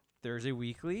Storm. there's a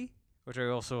weekly, which I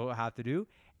also have to do,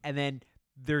 and then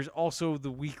there's also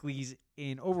the weeklies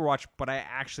in Overwatch, but I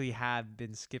actually have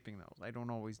been skipping those. I don't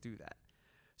always do that.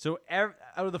 So out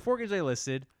of the 4 games I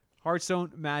listed,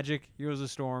 Hearthstone, Magic, Heroes of the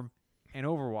Storm, and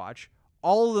Overwatch,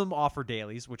 all of them offer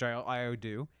dailies, which I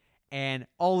do, and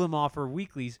all of them offer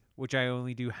weeklies, which I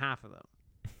only do half of them.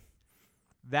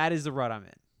 That is the rut I'm in.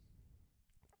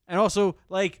 And also,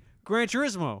 like, Gran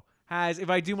Turismo has, if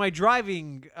I do my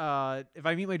driving, if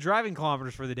I meet my driving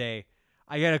kilometers for the day,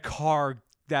 I get a car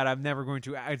that I'm never going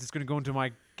to, it's going to go into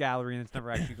my gallery and it's never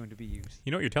actually going to be used.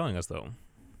 You know what you're telling us, though?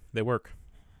 They work.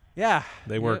 Yeah.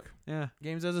 They work. Yeah.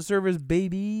 Games as a service,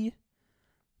 baby.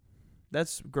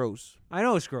 That's gross. I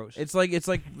know it's gross. It's like the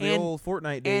And- old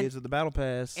Fortnite days of the Battle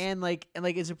Pass. and like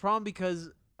it's a problem because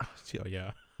Oh,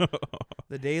 yeah.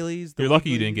 The dailies. The You're lucky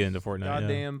you didn't weeklies, get into Fortnite. Yeah.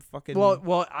 Goddamn fucking.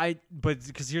 but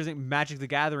because here's the thing, Magic the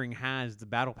Gathering has the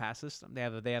Battle Pass system. They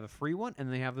have a free one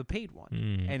and they have the paid one.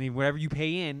 Mm. And then whatever you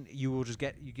pay in, you will just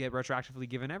get retroactively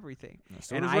given everything.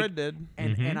 so and does I- Red Dead.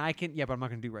 And Mhm. and I can but I'm not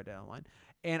gonna do Red Dead Online.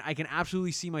 And I can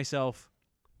absolutely see myself,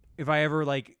 if I ever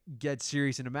like get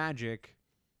serious into Magic,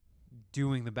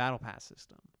 doing the Battle Pass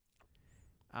system.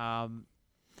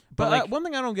 But like, one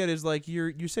thing I don't get is like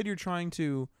you said you're trying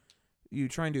to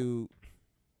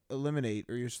eliminate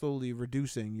or you're slowly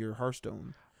reducing your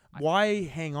Hearthstone. Why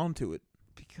hang on to it?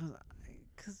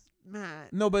 because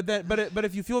Matt. No, but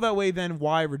if you feel that way, then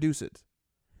why reduce it?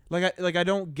 I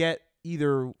don't get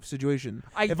either situation.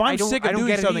 If I'm sick of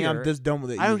doing something, I'm just done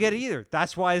with it. I don't get it either.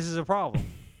 That's why this is a problem.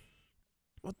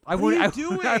 What I are you wouldn't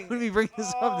doing? be bringing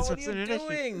this up. This what wasn't are an you issue.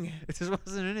 doing? This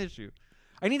wasn't an issue.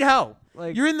 I need help.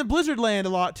 Like You're in the Blizzard land a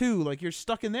lot too. Like you're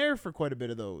stuck in there for quite a bit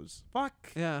of those.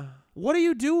 Fuck. yeah, What are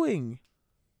you doing?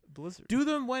 Blizzard. Do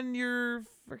them when you're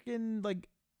freaking like.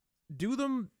 Do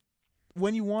them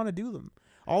when you want to do them.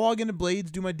 I'll log into Blades,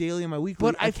 do my daily and my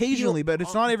weekly But I occasionally, feel- but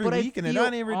it's not every but I week and feel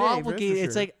not every day. that's for obligated.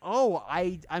 It's sure.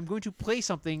 like, I'm going to play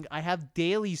something. I have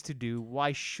dailies to do.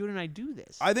 Why shouldn't I do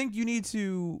this? I think you need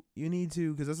to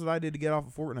because that's what I did to get off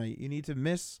of Fortnite. You need to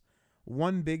miss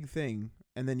one big thing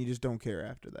and then you just don't care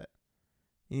after that.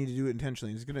 You need to do it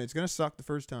intentionally. It's gonna suck the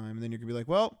first time, and then you're gonna be like,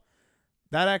 well,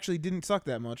 that actually didn't suck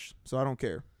that much, so I don't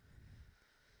care.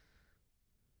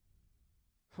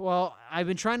 Well, I've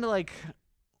been trying to like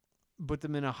put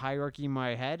them in a hierarchy in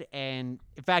my head, and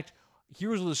in fact,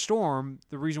 Heroes of the Storm.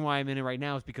 The reason why I'm in it right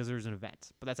now is because there's an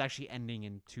event, but that's actually ending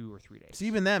in 2 or 3 days. See,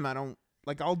 even them, I don't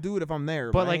like. I'll do it if I'm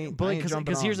there, But I like, ain't- but I like, ain't jumping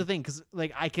because here's the on. thing, because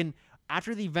like I can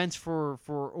after the events for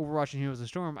Overwatch and Heroes of the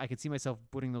Storm, I can see myself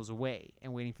putting those away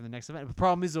and waiting for the next event. The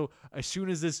problem is though, as soon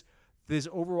as this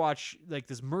Overwatch like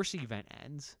this Mercy event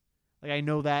ends, like I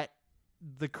know that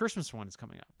the Christmas one is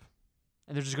coming up,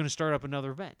 and they're just going to start up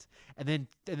another event, and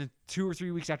then 2 or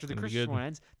 3 weeks after the Gonna be Christmas good. one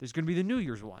ends, there's going to be the New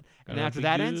Year's one, and Gonna after be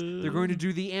that ends, they're going to good.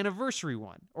 do the anniversary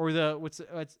one or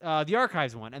the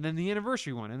Archives one, and then the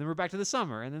anniversary one, and then we're back to the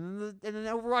summer, and then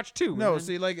Overwatch 2. No, and then,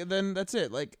 see, like then that's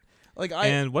it. Like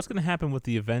And what's going to happen with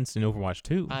the events in Overwatch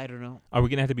 2? I don't know. Are we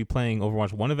going to have to be playing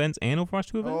Overwatch 1 events and Overwatch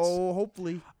 2 events? Oh,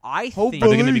 hopefully. I Hope think Are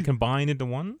they going to be Believe. combined into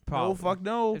one? No, fuck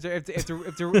no.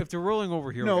 if they're rolling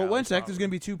over here. No, one sec. There's gonna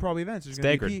be 2 probably events.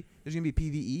 Staggered. There's gonna be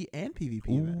PVE and PvP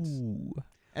events, Ooh.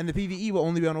 and the PVE will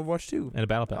only be on Overwatch 2. And a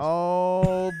battle pass.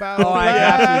 Oh, battle! Oh, I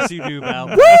Pass. absolutely do, Val.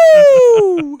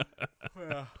 Woo!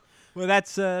 Well,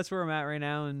 that's where I'm at right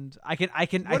now, and I can.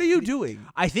 What are you doing?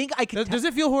 I think I can. Does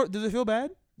it feel does it feel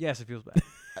bad? Yes, it feels bad.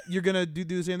 You're gonna do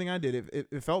the same thing I did.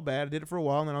 It felt bad. I did it for a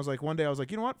while, and then I was like, one day I was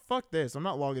like, you know what? Fuck this. I'm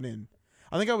not logging in.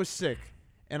 I think I was sick,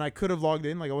 and I could have logged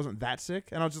in. Like I wasn't that sick,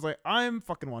 and I was just like, I'm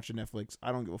fucking watching Netflix.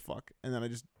 I don't give a fuck. And then I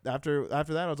just after that,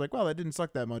 I was like, well, that didn't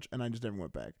suck that much, and I just never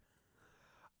went back.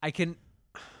 I can,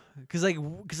 because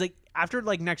after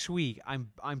like next week,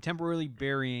 I'm temporarily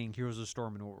burying Heroes of the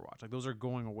Storm and Overwatch. Like those are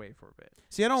going away for a bit.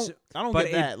 See, I don't but get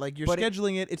it- that. Like you're but it-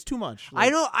 scheduling it. It's too much. I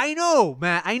Like, know,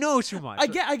 Matt. I know too much.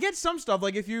 I get some stuff.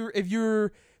 Like if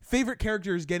your favorite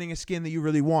character is getting a skin that you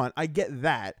really want, I get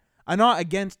that. I'm not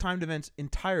against timed events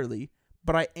entirely,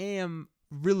 but I am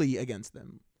really against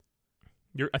them.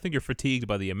 I think you're fatigued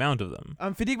by the amount of them.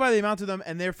 I'm fatigued by the amount of them,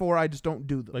 and therefore I just don't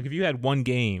do them. Like if you had one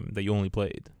game that you only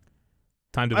played,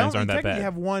 timed I events only aren't that technically bad.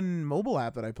 have one mobile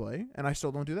app that I play, and I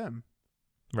still don't do them.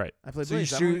 Right. I play So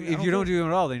Blades. if you don't do them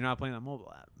at all, then you're not playing that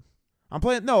mobile app. I'm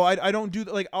playing. No, I don't do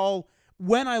like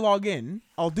when I log in,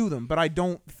 I'll do them, but I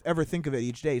don't ever think of it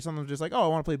each day. Sometimes just like, oh, I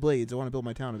want to play Blades. I want to build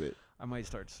my town a bit. I might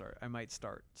start Star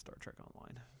Trek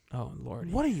Online. Oh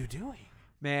lord. What are you doing?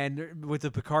 Man, with the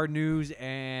Picard news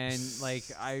and like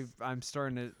I'm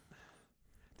starting to.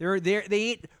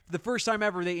 The first time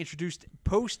ever they introduced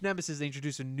post Nemesis. They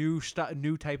introduced a new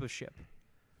type of ship.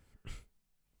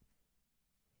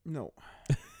 No.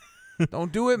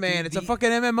 Don't do it, man. It's a The- fucking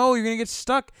MMO. You're gonna get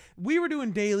stuck. We were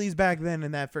doing dailies back then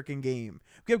in that freaking game.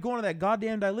 We kept going to that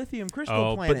goddamn dilithium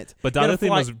crystal planet. But You gotta dilithium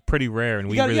fly- was pretty rare, and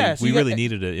we gotta- really yeah, so we you got- really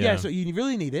needed it. Yeah. So you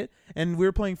really need it. And we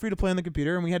were playing free to play on the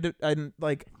computer, and we had to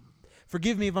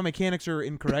forgive me if my mechanics are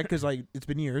incorrect because like it's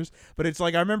been years, but it's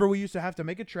like I remember we used to have to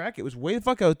make a trek. It was way the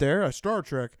fuck out there, a Star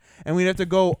Trek, and we'd have to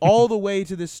go all the way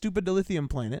to this stupid dilithium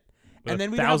planet. With And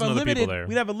then 1,000 other people there.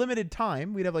 we'd have a limited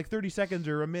time. We'd have like 30 seconds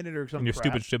or a minute or something. and your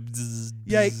stupid ship.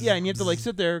 Yeah, and you have to like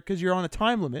sit there because you're on a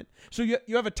time limit. So you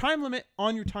have a time limit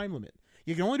on your time limit.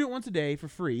 You can only do it once a day for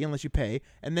free unless you pay.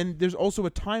 And then there's also a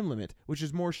time limit, which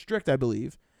is more strict, I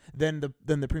believe, than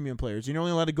the premium players. You're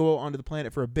only allowed to go onto the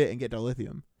planet for a bit and get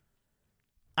dilithium.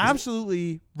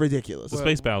 Absolutely ridiculous. The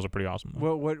space battles are pretty awesome.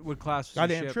 Though. What class was your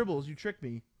Goddamn ship? tribbles, you tricked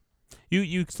me.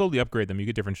 You slowly upgrade them. You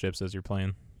get different ships as you're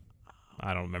playing.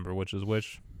 I don't remember which is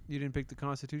which. You didn't pick the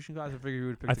Constitution class? I figured you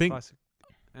would pick I the think- classic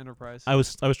Enterprise. I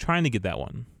was trying to get that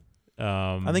one.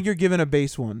 I think you're given a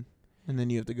base one, and then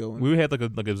you have to go in. we had like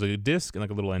it was a disc and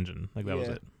like a little engine. Like that was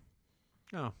Yeah. it.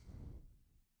 Oh.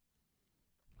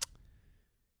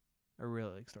 I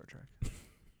really like Star Trek.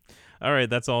 All right,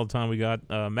 that's all the time we got.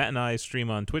 Matt and I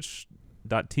stream on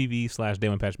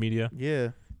twitch.tv/DayOnePatchMedia. Yeah.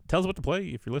 Tell us what to play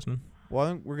if you're listening. Well,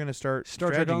 I think we're gonna start Star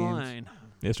Trek strategy games. Online.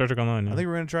 Yeah, Star Trek Online. I think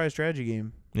we're gonna try a strategy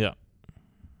game. Yeah.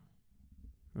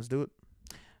 Let's do it.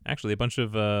 Actually, a bunch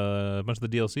of the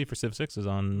DLC for Civ 6 is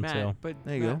on Matt, sale. but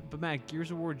There you Matt, go. But Matt,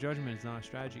 Gears of War Judgment is not a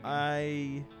strategy game.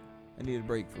 I need a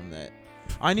break from that.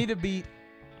 I need to beat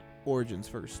Origins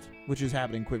first, which is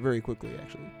happening very quickly,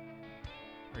 actually.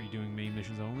 Are you doing main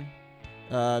missions only?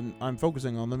 I'm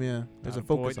focusing on them. Yeah, there's a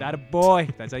focus. Not a on them. boy.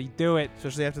 That's how you do it.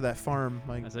 Especially after that farm.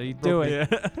 Like, That's how you do it.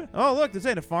 Yeah. oh look, this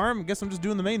ain't a farm. I guess I'm just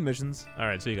doing the main missions. All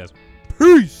right, see you guys.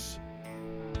 Peace.